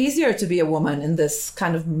so much easier to be a woman in this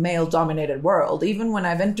kind of male-dominated world. Even when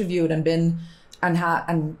I've interviewed and been and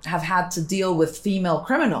have had to deal with female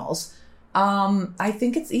criminals, I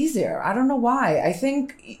think it's easier. I don't know why. I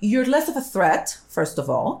think you're less of a threat, first of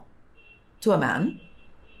all, to a man.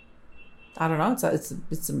 I don't know.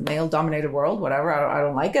 It's a male-dominated world. Whatever. I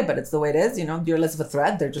don't like it, but it's the way it is. You're less of a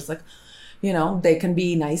threat. They're just like, they can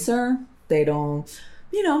be nicer. They don't,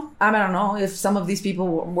 I don't know if some of these people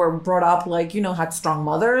were brought up like, had strong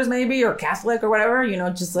mothers maybe, or Catholic or whatever,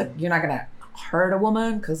 just like, you're not going to hurt a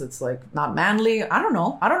woman because it's like not manly. I don't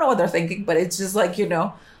know what they're thinking, but it's just like,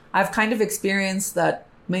 I've kind of experienced that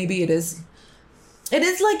maybe it is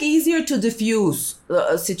like easier to diffuse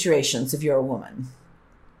situations if you're a woman.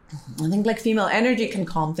 I think like female energy can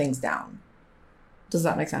calm things down. Does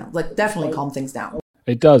that make sense? Like, definitely calm things down.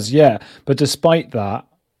 It does, yeah. But despite that,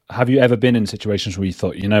 have you ever been in situations where you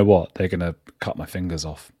thought, you know what, they're going to cut my fingers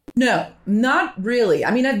off? No, not really. I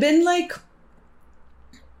mean, I've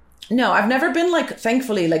never been like,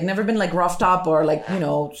 thankfully, like never been like roughed up or like,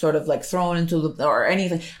 sort of like thrown into or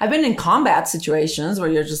anything. I've been in combat situations where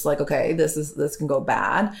you're just like, okay, this can go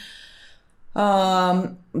bad.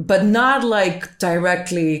 But not like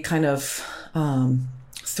directly kind of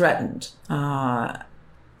threatened.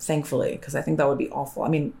 Thankfully, because I think that would be awful. I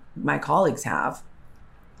mean, my colleagues have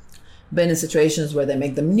been in situations where they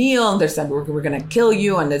make them kneel and they're saying, we're going to kill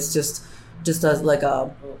you. And it's just as like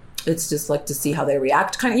it's just like to see how they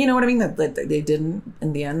react. Kind of, you know what I mean? That they didn't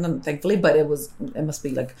in the end, and thankfully, but it must be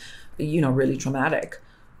like, really traumatic.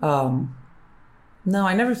 No,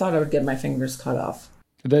 I never thought I would get my fingers cut off.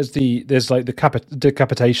 There's like the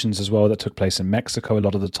decapitations as well that took place in Mexico a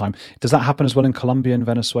lot of the time. Does that happen as well in Colombia and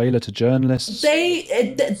Venezuela to journalists?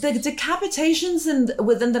 The decapitations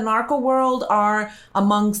within the narco world are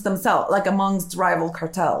amongst themselves, like amongst rival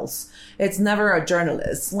cartels. It's never a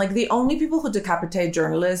journalist. Like, the only people who decapitate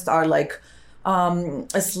journalists are like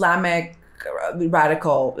Islamic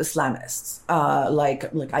radical Islamists,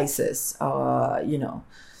 like ISIS,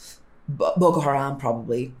 Boko Haram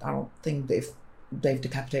probably. I don't think they've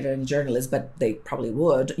decapitated any journalists, but they probably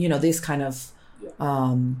would. These kind of,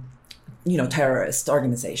 terrorist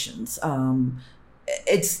organizations.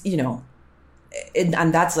 It's,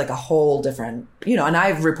 and that's like a whole different, and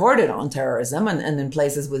I've reported on terrorism and in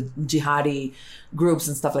places with jihadi groups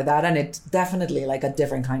and stuff like that. And it's definitely like a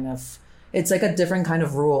different kind of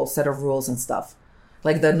set of rules and stuff.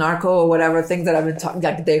 Like the narco or whatever things that I've been talking,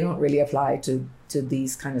 like they don't really apply to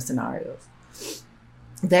these kind of scenarios.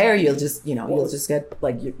 There, you'll just get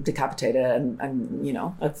like decapitated and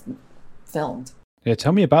filmed. Yeah,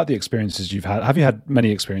 tell me about the experiences you've had. Have you had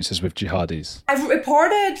many experiences with jihadis? I've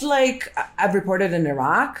reported in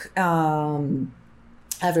Iraq.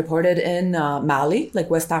 I've reported in Mali,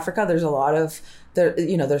 like West Africa. There's a lot of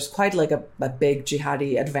there's quite like a big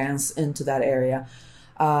jihadi advance into that area.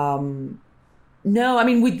 No, I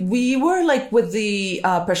mean, we were like with the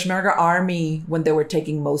Peshmerga army when they were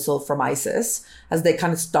taking Mosul from ISIS, as they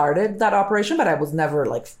kind of started that operation, but I was never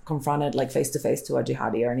like confronted like face to face to a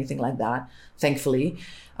jihadi or anything like that, thankfully.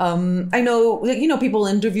 I know, people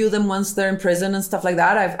interview them once they're in prison and stuff like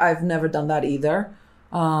that. I've never done that either.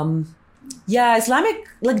 Islamic,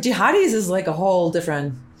 like jihadis is like a whole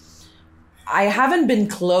different, I haven't been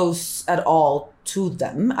close at all to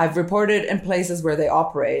them. I've reported in places where they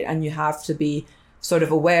operate, and you have to be sort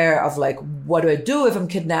of aware of like, what do I do if I'm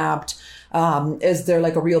kidnapped? Is there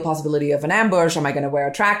like a real possibility of an ambush? Am I going to wear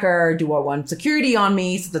a tracker? Do I want security on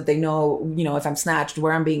me so that they know, if I'm snatched,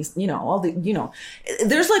 where I'm being,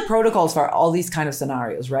 there's like protocols for all these kind of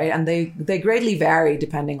scenarios, right? And they greatly vary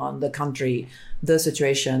depending on the country, the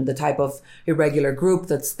situation, the type of irregular group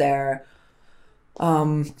that's there.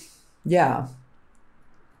 Yeah.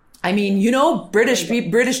 I mean,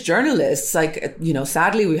 British journalists, like,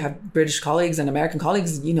 sadly we have British colleagues and American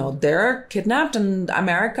colleagues, they're kidnapped and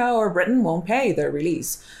America or Britain won't pay their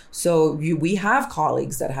release. So we have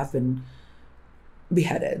colleagues that have been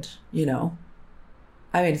beheaded, I mean,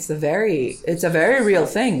 it's a very real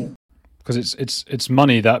thing. Because it's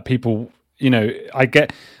money that people, I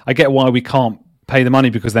get why we can't pay the money,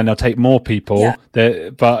 because then they'll take more people. Yeah.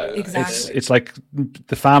 But exactly. It's like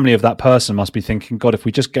the family of that person must be thinking, God, if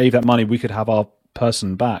we just gave that money, we could have our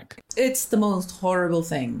person back. It's the most horrible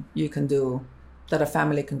thing you can do that a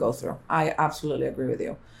family can go through. I absolutely agree with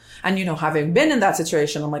you. And, having been in that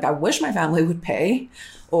situation, I'm like, I wish my family would pay,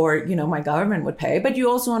 or, my government would pay. But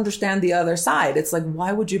you also understand the other side. It's like,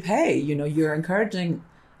 why would you pay? You're encouraging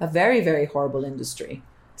a very, very horrible industry.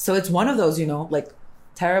 So it's one of those, like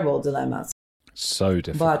terrible dilemmas. So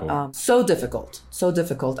difficult. But so difficult.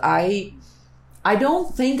 I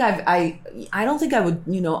don't think I don't think I would,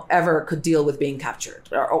 ever could deal with being captured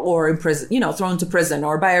or in prison, thrown to prison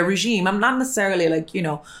or by a regime. I'm not necessarily like,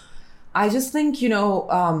 I just think,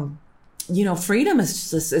 freedom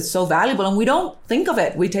is just, it's so valuable, and we don't think of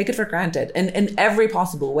it. We take it for granted. And in every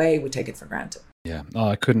possible way, we take it for granted. Yeah,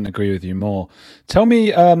 I couldn't agree with you more. Tell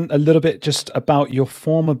me a little bit just about your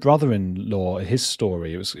former brother-in-law, his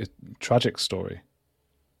story. It was a tragic story.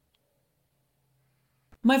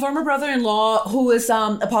 My former brother-in-law, who is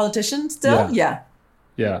a politician still? Yeah.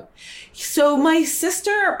 So my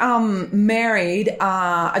sister married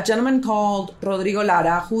a gentleman called Rodrigo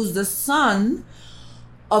Lara, who's the son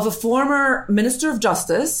of a former Minister of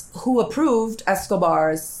Justice who approved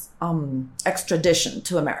Escobar's extradition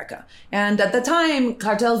to America. And at the time,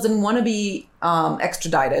 cartels didn't want to be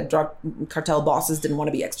extradited. Drug cartel bosses didn't want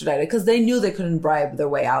to be extradited because they knew they couldn't bribe their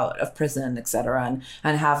way out of prison, etc.,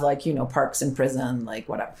 and have like, perks in prison, like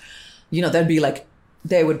whatever. They'd be like,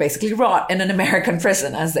 they would basically rot in an American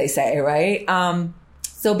prison, as they say, right?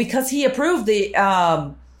 So because he approved the,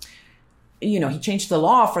 he changed the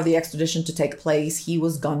law for the extradition to take place, he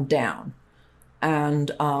was gunned down.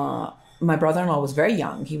 And my brother-in-law was very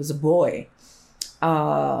young. He was a boy.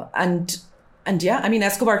 And yeah, I mean,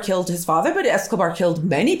 Escobar killed his father, but Escobar killed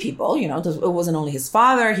many people. It wasn't only his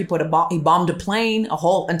father. He he bombed a plane, a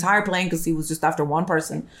whole entire plane, because he was just after one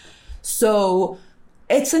person. So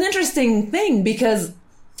it's an interesting thing because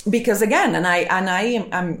again, and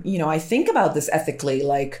I think about this ethically,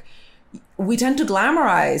 like we tend to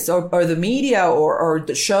glamorize, or the media or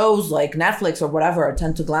the shows like Netflix or whatever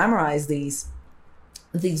tend to glamorize these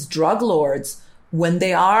drug lords when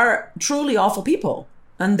they are truly awful people,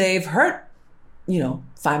 and they've hurt,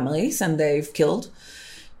 families, and they've killed,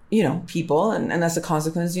 people. And as a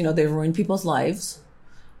consequence, they've ruined people's lives.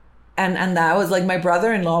 And that was like, my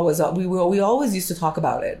brother-in-law was, we always used to talk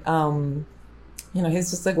about it. He's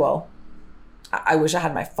just like, well, I wish I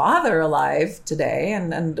had my father alive today.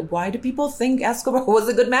 And why do people think Escobar was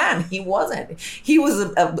a good man? He wasn't. He was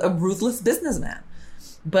a ruthless businessman.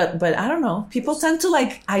 But I don't know. People tend to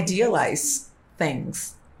like idealize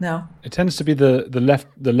things. No, it tends to be the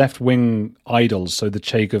left wing idols. So the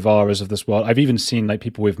Che Guevaras of this world. I've even seen like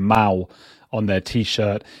people with Mao on their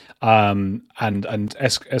T-shirt, and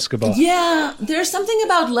Escobar. Yeah, there's something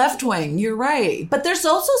about left wing. You're right, but there's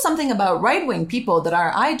also something about right wing people that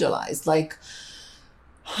are idolized. Like,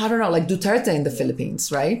 I don't know, like Duterte in the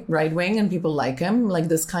Philippines, right? Right wing, and people like him. Like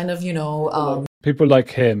this kind of, people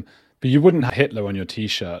like him. But you wouldn't have Hitler on your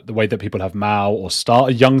T-shirt the way that people have Mao or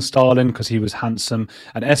young Stalin because he was handsome,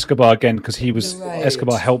 and Escobar again because he was right.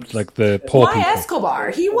 Escobar helped like the poor people. Why Escobar?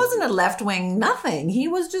 He wasn't a left wing nothing. He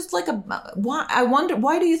was just like I wonder,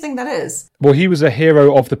 why do you think that is? Well, he was a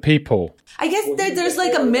hero of the people. I guess there's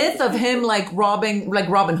like a myth of him like robbing, like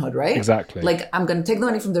Robin Hood, right? Exactly. Like, I'm going to take the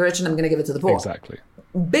money from the rich and I'm going to give it to the poor. Exactly.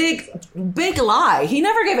 Big lie. He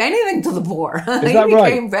never gave anything to the poor. Is that he right?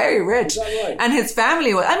 became very rich. Right? And his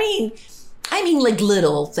family was, I mean like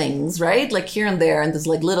little things, right? Like here and there in this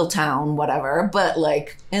like little town, whatever. But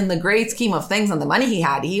like in the great scheme of things and the money he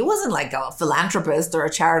had, he wasn't like a philanthropist or a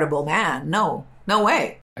charitable man. No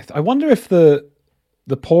way. I wonder if the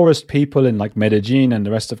poorest people in like Medellin and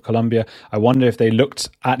the rest of Colombia, I wonder if they looked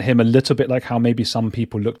at him a little bit like how maybe some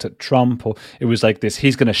people looked at Trump, or it was like this,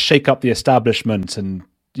 he's going to shake up the establishment and,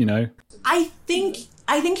 I think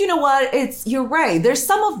I think, you know what, you're right. There's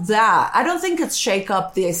some of that. I don't think it's shake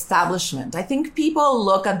up the establishment. I think people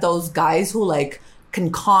look at those guys who like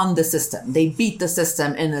can con the system. They beat the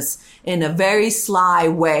system in a very sly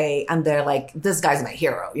way. And they're like, this guy's my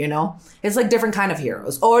hero, you know? It's like different kind of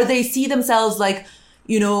heroes. Or they see themselves like,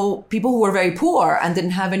 you know, people who were very poor and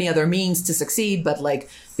didn't have any other means to succeed, but like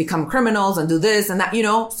become criminals and do this and that, you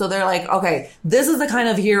know? So they're like, okay, this is the kind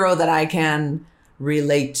of hero that I can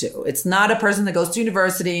relate to. It's not a person that goes to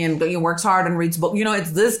university and works hard and reads books. You know,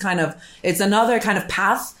 it's another kind of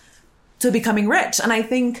path to becoming rich. And I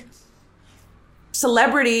think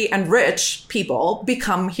celebrity and rich people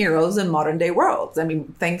become heroes in modern day worlds. I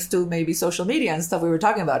mean, thanks to maybe social media and stuff we were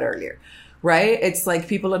talking about earlier, right? It's like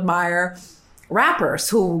people admire rappers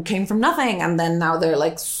who came from nothing and then now they're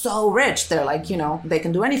like so rich. They're like, you know, they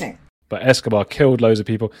can do anything. But Escobar killed loads of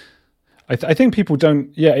people. I think people don't.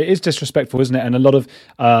 Yeah, it is disrespectful, isn't it? And a lot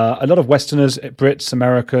of Westerners, Brits,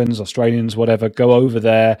 Americans, Australians, whatever, go over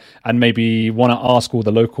there and maybe want to ask all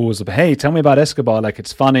the locals, "Hey, tell me about Escobar." Like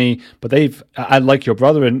it's funny, but like your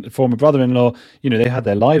former brother-in-law, you know, they had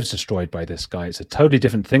their lives destroyed by this guy. It's a totally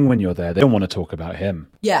different thing when you're there. They don't want to talk about him.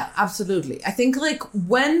 Yeah, absolutely. I think like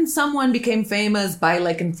when someone became famous by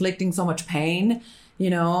like inflicting so much pain, you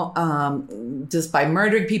know, just by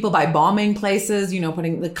murdering people, by bombing places, you know,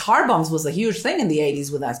 putting the car bombs was a huge thing in the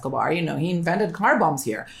 80s with Escobar. You know, he invented car bombs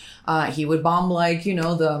here. He would bomb like, you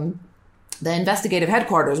know, the investigative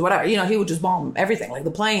headquarters, whatever, you know, he would just bomb everything, like the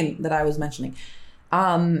plane that I was mentioning.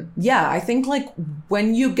 Yeah, I think like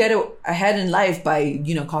when you get ahead in life by,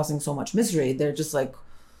 you know, causing so much misery, they're just like,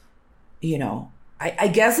 you know, I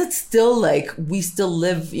guess it's still like we still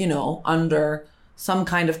live, you know, under some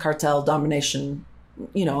kind of cartel domination,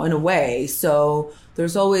 you know, in a way. So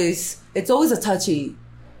it's always a touchy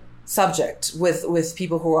subject with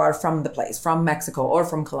people who are from the place, from Mexico or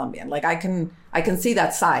from Colombia. Like I can see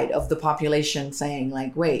that side of the population saying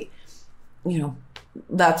like, wait, you know,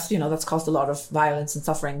 that's caused a lot of violence and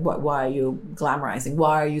suffering. Why are you glamorizing?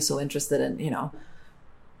 Why are you so interested in, you know,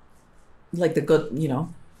 like the good, you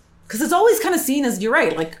know, because it's always kind of seen as, you're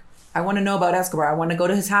right, like I want to know about Escobar. I want to go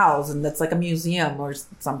to his house and that's like a museum or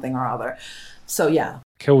something or other. So, yeah.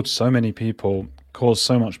 Killed so many people, caused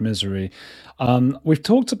so much misery. We've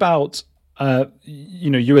talked about, you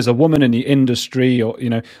know, you as a woman in the industry, or, you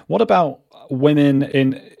know, what about women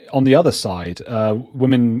on the other side,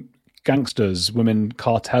 women gangsters, women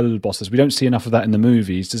cartel bosses? We don't see enough of that in the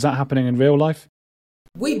movies. Is that happening in real life?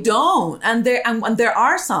 We don't. And there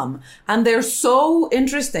are some, and they're so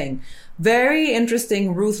interesting, very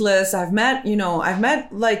interesting, ruthless. I've met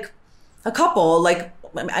like a couple, like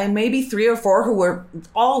maybe 3 or 4 who were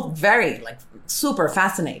all very like super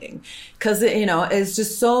fascinating because, you know, it's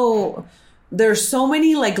just so, there's so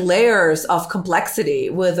many like layers of complexity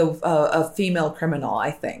with a female criminal,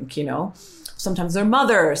 I think, you know. Sometimes they're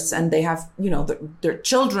mothers and they have, you know, their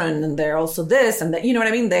children and they're also this and that, you know what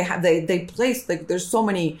I mean? They place like,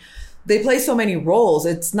 they play so many roles.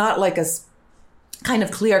 It's not like as kind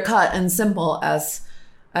of clear cut and simple as,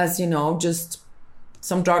 you know, just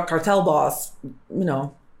some drug cartel boss, you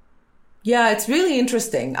know. Yeah, it's really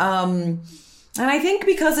interesting. And I think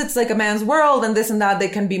because it's like a man's world and this and that, they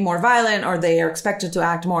can be more violent or they are expected to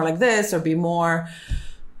act more like this or be more,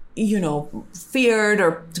 you know, feared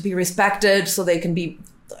or to be respected. So they can be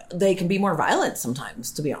more violent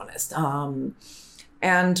sometimes, to be honest.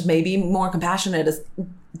 And maybe more compassionate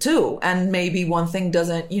too. And maybe one thing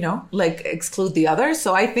doesn't, you know, like exclude the other.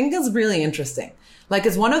 So I think it's really interesting. Like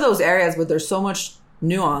it's one of those areas where there's so much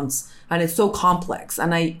nuance and it's so complex.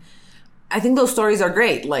 And I think those stories are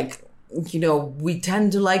great. Like, you know, we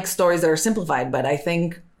tend to like stories that are simplified, but I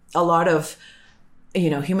think a lot of, you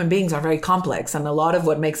know, human beings are very complex. And a lot of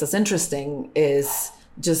what makes us interesting is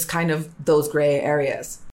just kind of those gray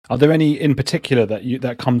areas. Are there any in particular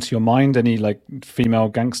that come to your mind? Any like female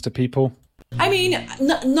gangster people? I mean,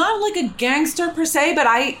 not like a gangster per se, but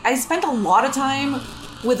I spent a lot of time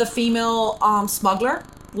with a female smuggler,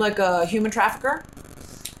 like a human trafficker.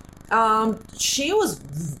 She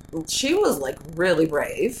was like really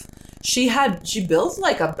brave. She built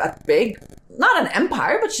like a big, not an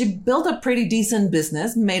empire, but she built a pretty decent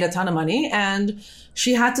business, made a ton of money, and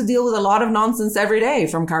she had to deal with a lot of nonsense every day,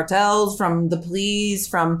 from cartels, from the police,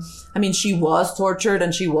 she was tortured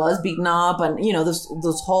and she was beaten up, and, you know, this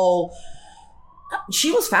whole,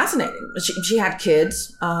 she was fascinating. She had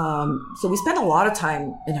kids. So we spent a lot of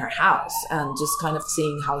time in her house and just kind of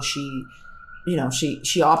seeing how she, you know,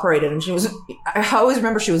 she operated, and I always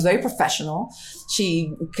remember she was very professional.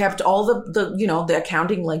 She kept all the you know, the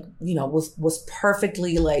accounting, like, you know, was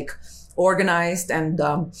perfectly like organized, and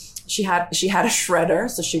she had a shredder,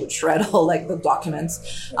 so she would shred all like the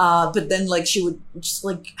documents. But then like she would just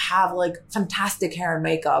like have like fantastic hair and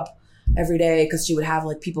makeup every day, because she would have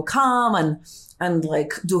like people come and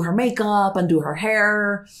like do her makeup and do her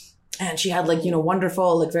hair, and she had like, you know,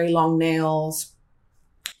 wonderful like very long nails.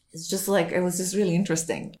 It's just like, it was just really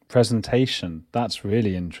interesting. Presentation, that's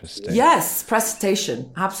really interesting. Yes,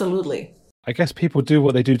 presentation, absolutely. I guess people do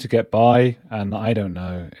what they do to get by, and I don't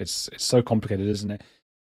know. It's so complicated, isn't it?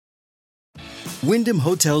 Wyndham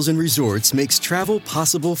Hotels and Resorts makes travel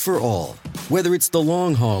possible for all. Whether it's the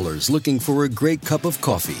long haulers looking for a great cup of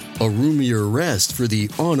coffee, a roomier rest for the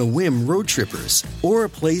on-a-whim road trippers, or a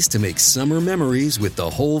place to make summer memories with the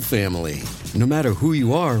whole family. No matter who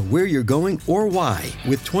you are, where you're going, or why,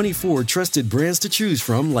 with 24 trusted brands to choose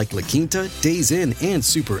from like La Quinta, Days Inn, and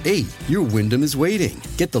Super 8, your Wyndham is waiting.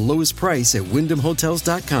 Get the lowest price at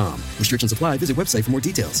WyndhamHotels.com. Restrictions apply. Visit website for more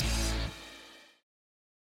details.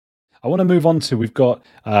 I want to move on to, because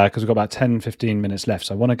we've got about 10, 15 minutes left.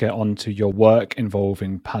 So I want to get on to your work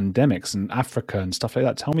involving pandemics in Africa and stuff like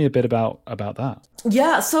that. Tell me a bit about that.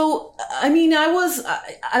 Yeah. So, I mean,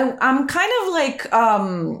 I'm kind of like,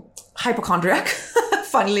 hypochondriac,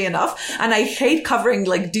 funnily enough. And I hate covering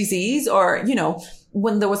like disease, or, you know,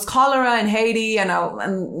 when there was cholera in Haiti and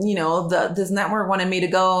you know, this network wanted me to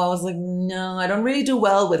go, I was like, no, I don't really do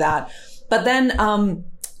well with that. But then,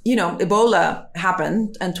 you know, Ebola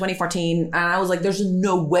happened in 2014, and I was like, there's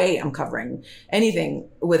no way I'm covering anything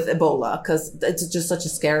with Ebola, because it's just such a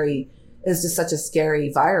scary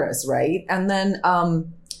virus, right? And then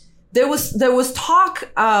there was talk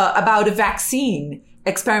about a vaccine,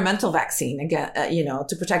 experimental vaccine, again, you know,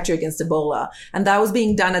 to protect you against Ebola, and that was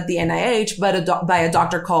being done at the NIH by a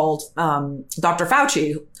doctor called Dr.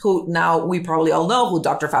 Fauci, who now we probably all know who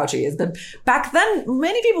Dr. Fauci is, but back then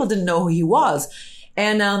many people didn't know who he was.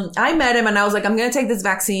 And I met him, and I was like, I'm going to take this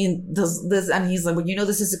vaccine, this, and he's like, well, you know,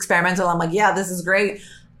 this is experimental. I'm like, yeah, this is great.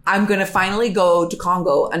 I'm going to finally go to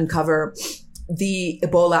Congo and cover the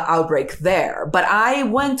Ebola outbreak there. But I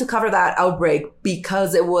went to cover that outbreak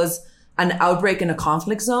because it was an outbreak in a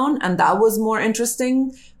conflict zone, and that was more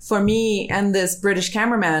interesting for me and this British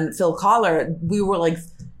cameraman, Phil Collar. We were like,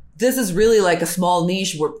 this is really like a small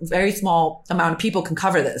niche where very small amount of people can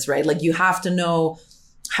cover this, right? Like, you have to know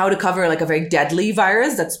how to cover like a very deadly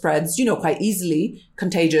virus that spreads, you know, quite easily,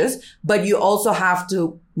 contagious, but you also have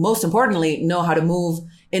to, most importantly, know how to move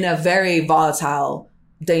in a very volatile,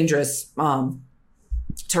 dangerous,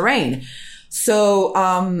 terrain. So,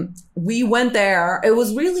 we went there. It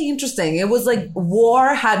was really interesting. It was like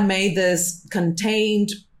war had made this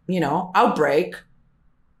contained, you know, outbreak,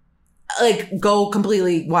 like go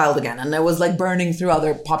completely wild again. And it was like burning through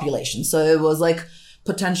other populations. So it was like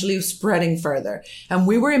potentially spreading further. And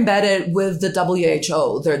we were embedded with the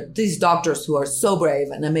WHO. There are these doctors who are so brave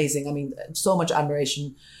and amazing. I mean, so much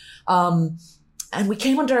admiration. And we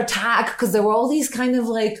came under attack because there were all these kind of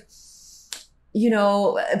like, you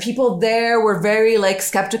know, people there were very like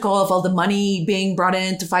skeptical of all the money being brought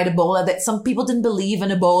in to fight Ebola, that some people didn't believe in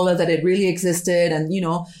Ebola, that it really existed. And, you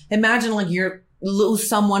know, imagine like you lose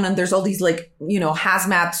someone and there's all these like, you know,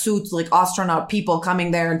 hazmat suits, like astronaut people coming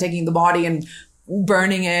there and taking the body and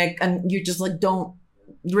burning it, and you just like your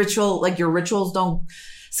rituals don't.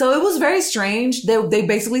 So it was very strange. They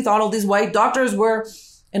basically thought all these white doctors were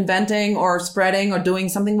inventing or spreading or doing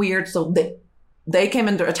something weird. So they came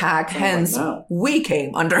under attack. Hence, we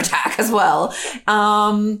came under attack as well.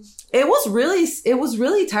 It was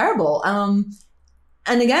really terrible.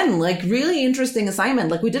 And again, like really interesting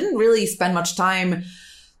assignment. Like we didn't really spend much time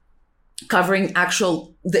covering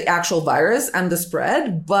the actual virus and the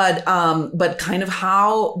spread, but kind of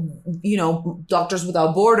how, you know, Doctors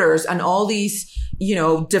Without Borders and all these, you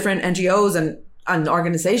know, different NGOs and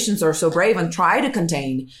organizations are so brave and try to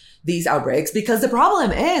contain these outbreaks. Because the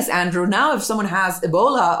problem is, Andrew, now if someone has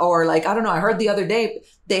Ebola, or like, I don't know, I heard the other day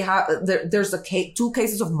there's two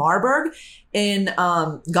cases of Marburg in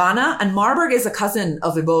Ghana, and Marburg is a cousin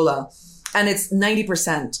of Ebola. And it's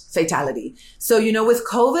 90% fatality. So, you know, with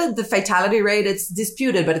COVID, the fatality rate, it's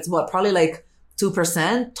disputed, but it's probably like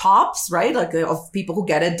 2% tops, right? Like of people who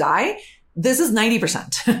get it die. This is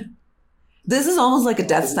 90%. This is almost like a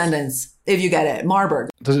death sentence if you get it.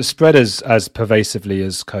 Marburg. Does it spread as pervasively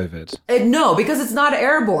as COVID? No, because it's not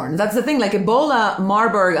airborne. That's the thing. Like Ebola,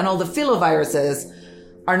 Marburg, and all the filoviruses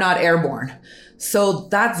are not airborne. So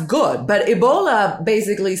that's good. But Ebola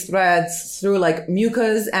basically spreads through like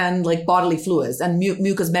mucus and like bodily fluids and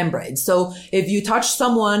mucous membranes. So if you touch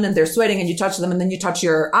someone and they're sweating and you touch them and then you touch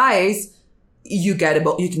your eyes, you can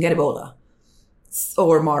get Ebola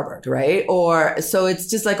or Marburg, right? Or so it's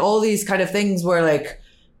just like all these kind of things where like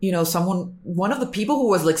one of the people who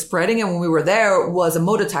was like spreading it when we were there was a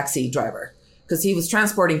motor taxi driver, because he was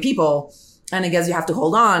transporting people. And I guess you have to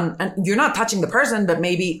hold on, and you're not touching the person, but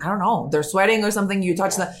maybe, I don't know, they're sweating or something. You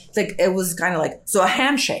touch them. It's like, it was kind of like, so a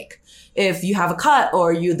handshake. If you have a cut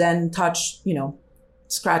or you then touch,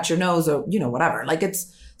 scratch your nose or, whatever. Like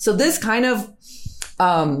so this kind of,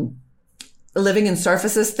 living in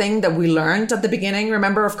surfaces thing that we learned at the beginning,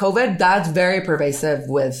 remember, of COVID, that's very pervasive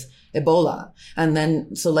with Ebola. And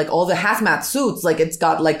then, so like all the hazmat suits, like it's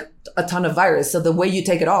got like a ton of virus. So the way you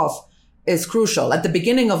take it off is crucial. At the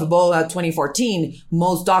beginning of Ebola 2014,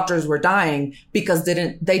 most doctors were dying because they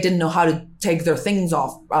didn't know how to take their things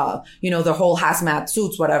off, their whole hazmat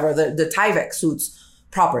suits, whatever, the Tyvek suits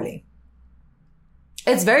properly.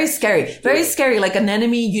 It's very scary, like an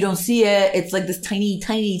enemy. You don't see it. It's like this tiny,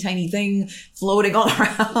 tiny, tiny thing floating all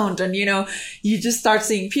around. And, you just start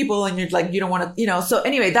seeing people and you're like, you don't want to, so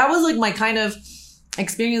anyway, that was like my kind of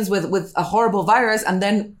experience with a horrible virus. And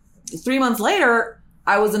then 3 months later,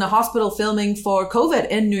 I was in a hospital filming for COVID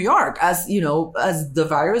in New York as the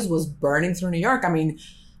virus was burning through New York. I mean,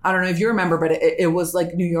 I don't know if you remember, but it was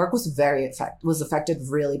like New York was affected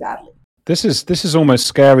really badly. This is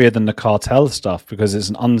almost scarier than the cartel stuff because it's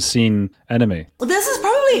an unseen enemy. Well, this is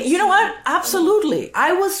probably, you know what? Absolutely.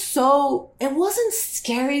 It wasn't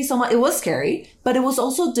scary so much. It was scary, but it was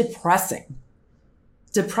also depressing.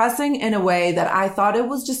 Depressing in a way that I thought it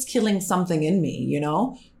was just killing something in me,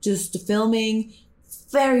 just filming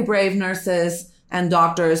very brave nurses and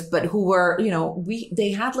doctors, but who were,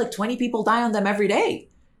 they had like 20 people die on them every day,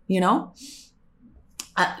 it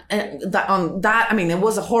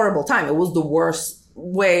was a horrible time. It was the worst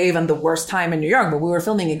wave and the worst time in New York, but we were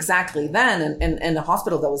filming exactly then in a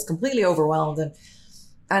hospital that was completely overwhelmed.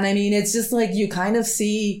 And I mean, it's just like, you kind of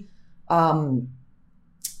see,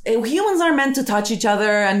 humans are meant to touch each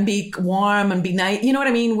other and be warm and be nice. You know what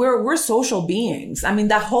I mean? We're social beings. I mean,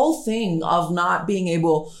 that whole thing of not being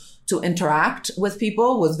able to interact with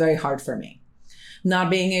people was very hard for me.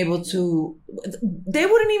 Not being able to, they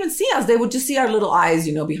wouldn't even see us. They would just see our little eyes,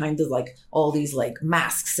 behind the, like, all these like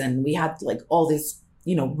masks. And we had like all this,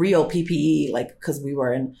 real PPE, like, cause we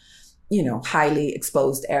were in, highly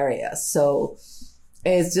exposed areas. So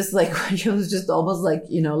it's just like, it was just almost like,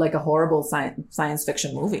 like a horrible science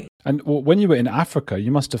fiction movie. And when you were in Africa,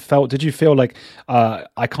 you must have did you feel like,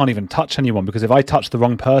 I can't even touch anyone because if I touch the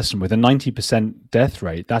wrong person with a 90% death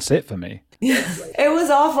rate, that's it for me? It was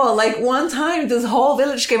awful. Like one time this whole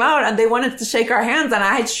village came out and they wanted to shake our hands and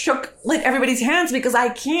I shook like everybody's hands because I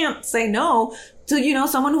can't say no to,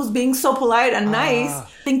 someone who's being so polite and nice,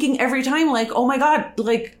 thinking every time like, oh my God,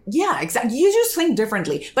 like, yeah, exactly. You just think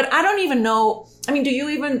differently. But I don't even know. I mean, do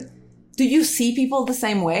you see people the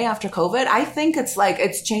same way after COVID? I think it's like,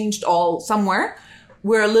 it's changed all somewhere.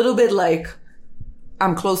 We're a little bit like,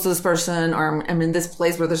 I'm close to this person or I'm in this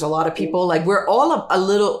place where there's a lot of people. Like we're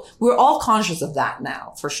all conscious of that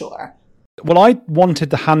now for sure. Well, I wanted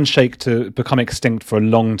the handshake to become extinct for a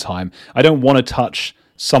long time. I don't want to touch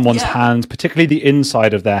someone's hands, particularly the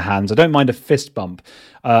inside of their hands. I don't mind a fist bump.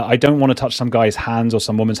 I don't want to touch some guy's hands or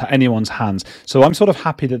some anyone's hands. So I'm sort of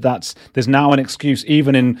happy that there's now an excuse,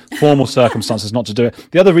 even in formal circumstances, not to do it.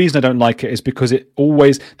 The other reason I don't like it is because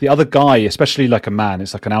the other guy, especially like a man,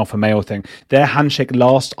 it's like an alpha male thing, their handshake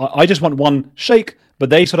lasts. I just want one shake,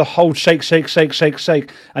 but they sort of hold shake,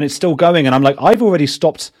 and it's still going. And I'm like, I've already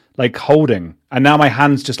stopped like holding, and now my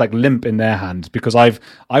hand's just like limp in their hands because I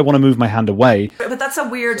want to move my hand away. But that's a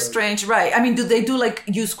weird, strange, right? I mean, do they do like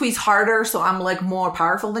you squeeze harder so I'm like more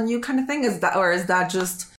powerful than you kind of thing? Is that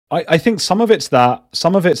just? I think some of it's that,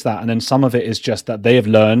 and then some of it is just that they have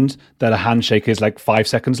learned that a handshake is like 5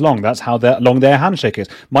 seconds long. That's how long their handshake is.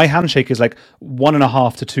 My handshake is like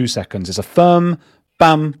 1.5 to 2 seconds. It's a firm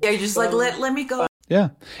bam. Yeah, you're just like let me go. Yeah,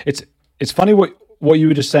 it's funny what you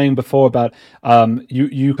were just saying before about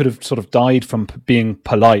you could have sort of died from being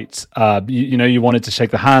polite. You wanted to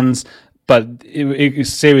shake the hands, but it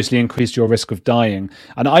seriously increased your risk of dying.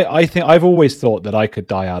 And I think I've always thought that I could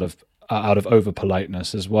die out of over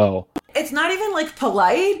politeness as well. It's not even like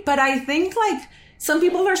polite, but I think like some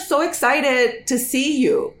people are so excited to see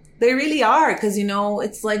you. They really are, because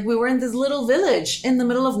it's like we were in this little village in the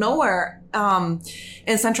middle of nowhere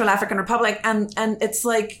in Central African Republic, and it's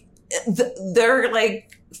like their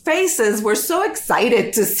like faces were so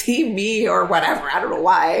excited to see me or whatever. I don't know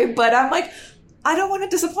why, but I'm like, I don't want to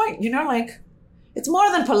disappoint. Like it's more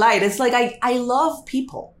than polite. It's like I love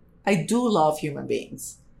people. I do love human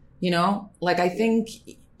beings. Like I think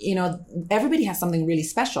everybody has something really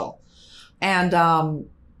special, and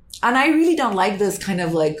I really don't like this kind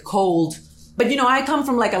of like cold. But I come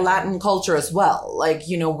from like a Latin culture as well, like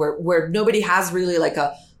where nobody has really like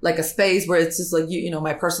a like a space where it's just like, you know,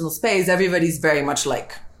 my personal space, everybody's very much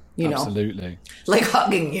like, you know, absolutely, like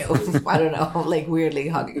hugging you. I don't know, like weirdly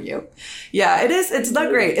hugging you. Yeah, it is. It's not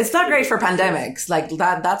great. It's not great for pandemics like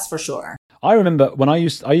that. That's for sure. I remember when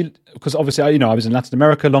because obviously I was in Latin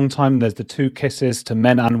America a long time. There's the 2 kisses to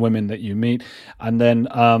men and women that you meet. And then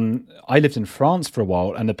I lived in France for a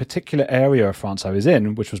while, and the particular area of France I was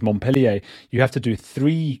in, which was Montpellier, you have to do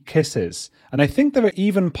 3 kisses. And I think there are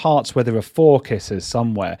even parts where there are 4 kisses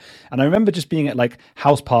somewhere. And I remember just being at like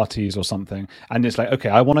house parties or something. And it's like, okay,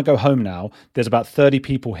 I want to go home now. There's about 30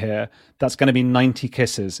 people here. That's going to be 90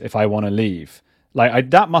 kisses if I want to leave. Like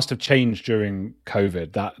that must have changed during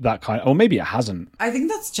COVID. That kind of, or maybe it hasn't. I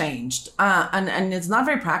think that's changed, and it's not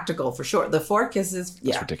very practical for sure. The 4 kisses,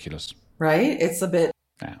 It's ridiculous, right? It's a bit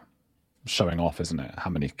showing off, isn't it? How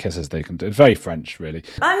many kisses they can do? It's very French, really.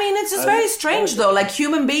 I mean, it's just very strange though. Like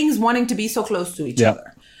human beings wanting to be so close to each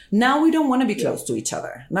other. Now we don't want to be close to each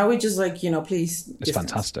other. Now we just like, you know, please. It's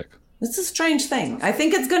distance. fantastic. It's a strange thing. I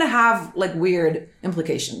think it's going to have like weird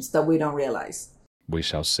implications that we don't realize. We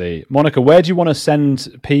shall see. Monica, where do you want to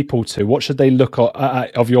send people to? What should they look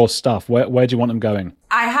at of your stuff? Where do you want them going?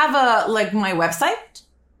 I have my website,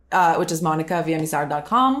 which is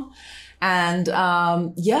monicavillamizar.com. And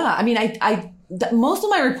I mean, most of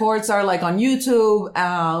my reports are like on YouTube.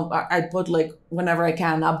 I put like whenever I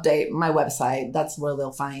can update my website. That's where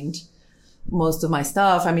they'll find most of my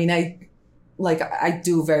stuff. I mean, I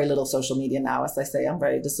do very little social media now. As I say, I'm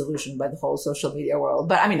very disillusioned by the whole social media world.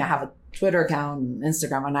 But I mean, I have a Twitter account, and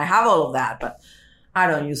Instagram, and I have all of that, but I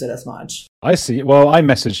don't use it as much. I see. Well, I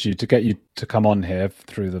messaged you to get you to come on here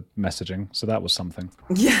through the messaging, so that was something.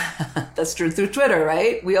 Yeah, that's true. Through Twitter,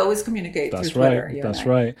 right? We always communicate through Twitter. That's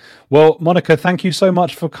right. Well, Monica, thank you so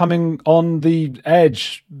much for coming on the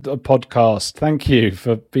Edge podcast. Thank you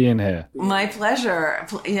for being here. My pleasure.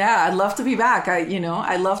 Yeah, I'd love to be back.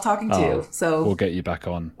 I love talking to you. So we'll get you back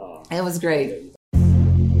on. It was great.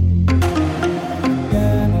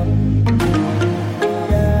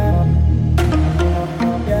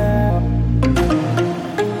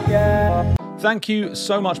 Thank you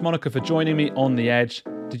so much, Monica, for joining me on The Edge.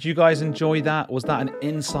 Did you guys enjoy that? Was that an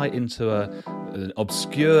insight into an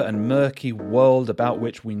obscure and murky world about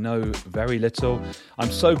which we know very little?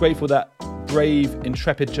 I'm so grateful that brave,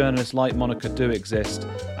 intrepid journalists like Monica do exist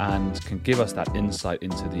and can give us that insight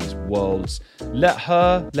into these worlds. Let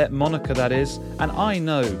Monica, that is, and I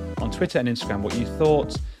know on Twitter and Instagram what you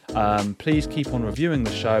thought. Please keep on reviewing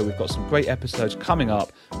the show. We've got some great episodes coming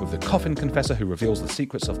up with the Coffin Confessor, who reveals the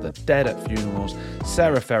secrets of the dead at funerals,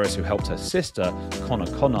 Sarah Ferris, who helped her sister con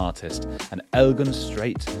a con artist, and Elgin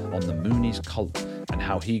Strait on the Moonies cult and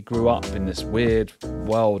how he grew up in this weird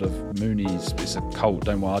world of Moonies. It's a cult,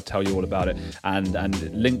 don't worry, I'll tell you all about it, and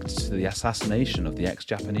linked to the assassination of the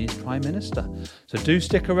ex-Japanese Prime Minister. So do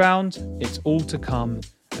stick around, it's all to come.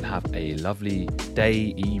 And have a lovely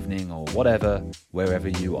day, evening, or whatever, wherever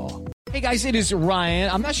you are. Hey guys, it is Ryan.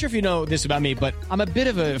 I'm not sure if you know this about me, but I'm a bit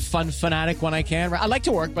of a fun fanatic when I can. I like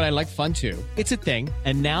to work, but I like fun too. It's a thing.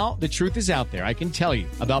 And now the truth is out there. I can tell you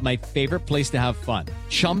about my favorite place to have fun.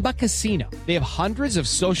 Chumba Casino. They have hundreds of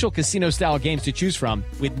social casino style games to choose from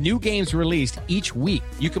with new games released each week.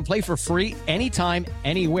 You can play for free anytime,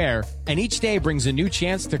 anywhere. And each day brings a new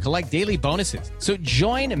chance to collect daily bonuses. So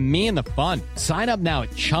join me in the fun. Sign up now at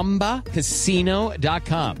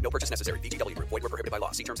ChumbaCasino.com. No purchase necessary. VGW Group. Void where prohibited by law.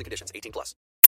 See terms and conditions. 18+.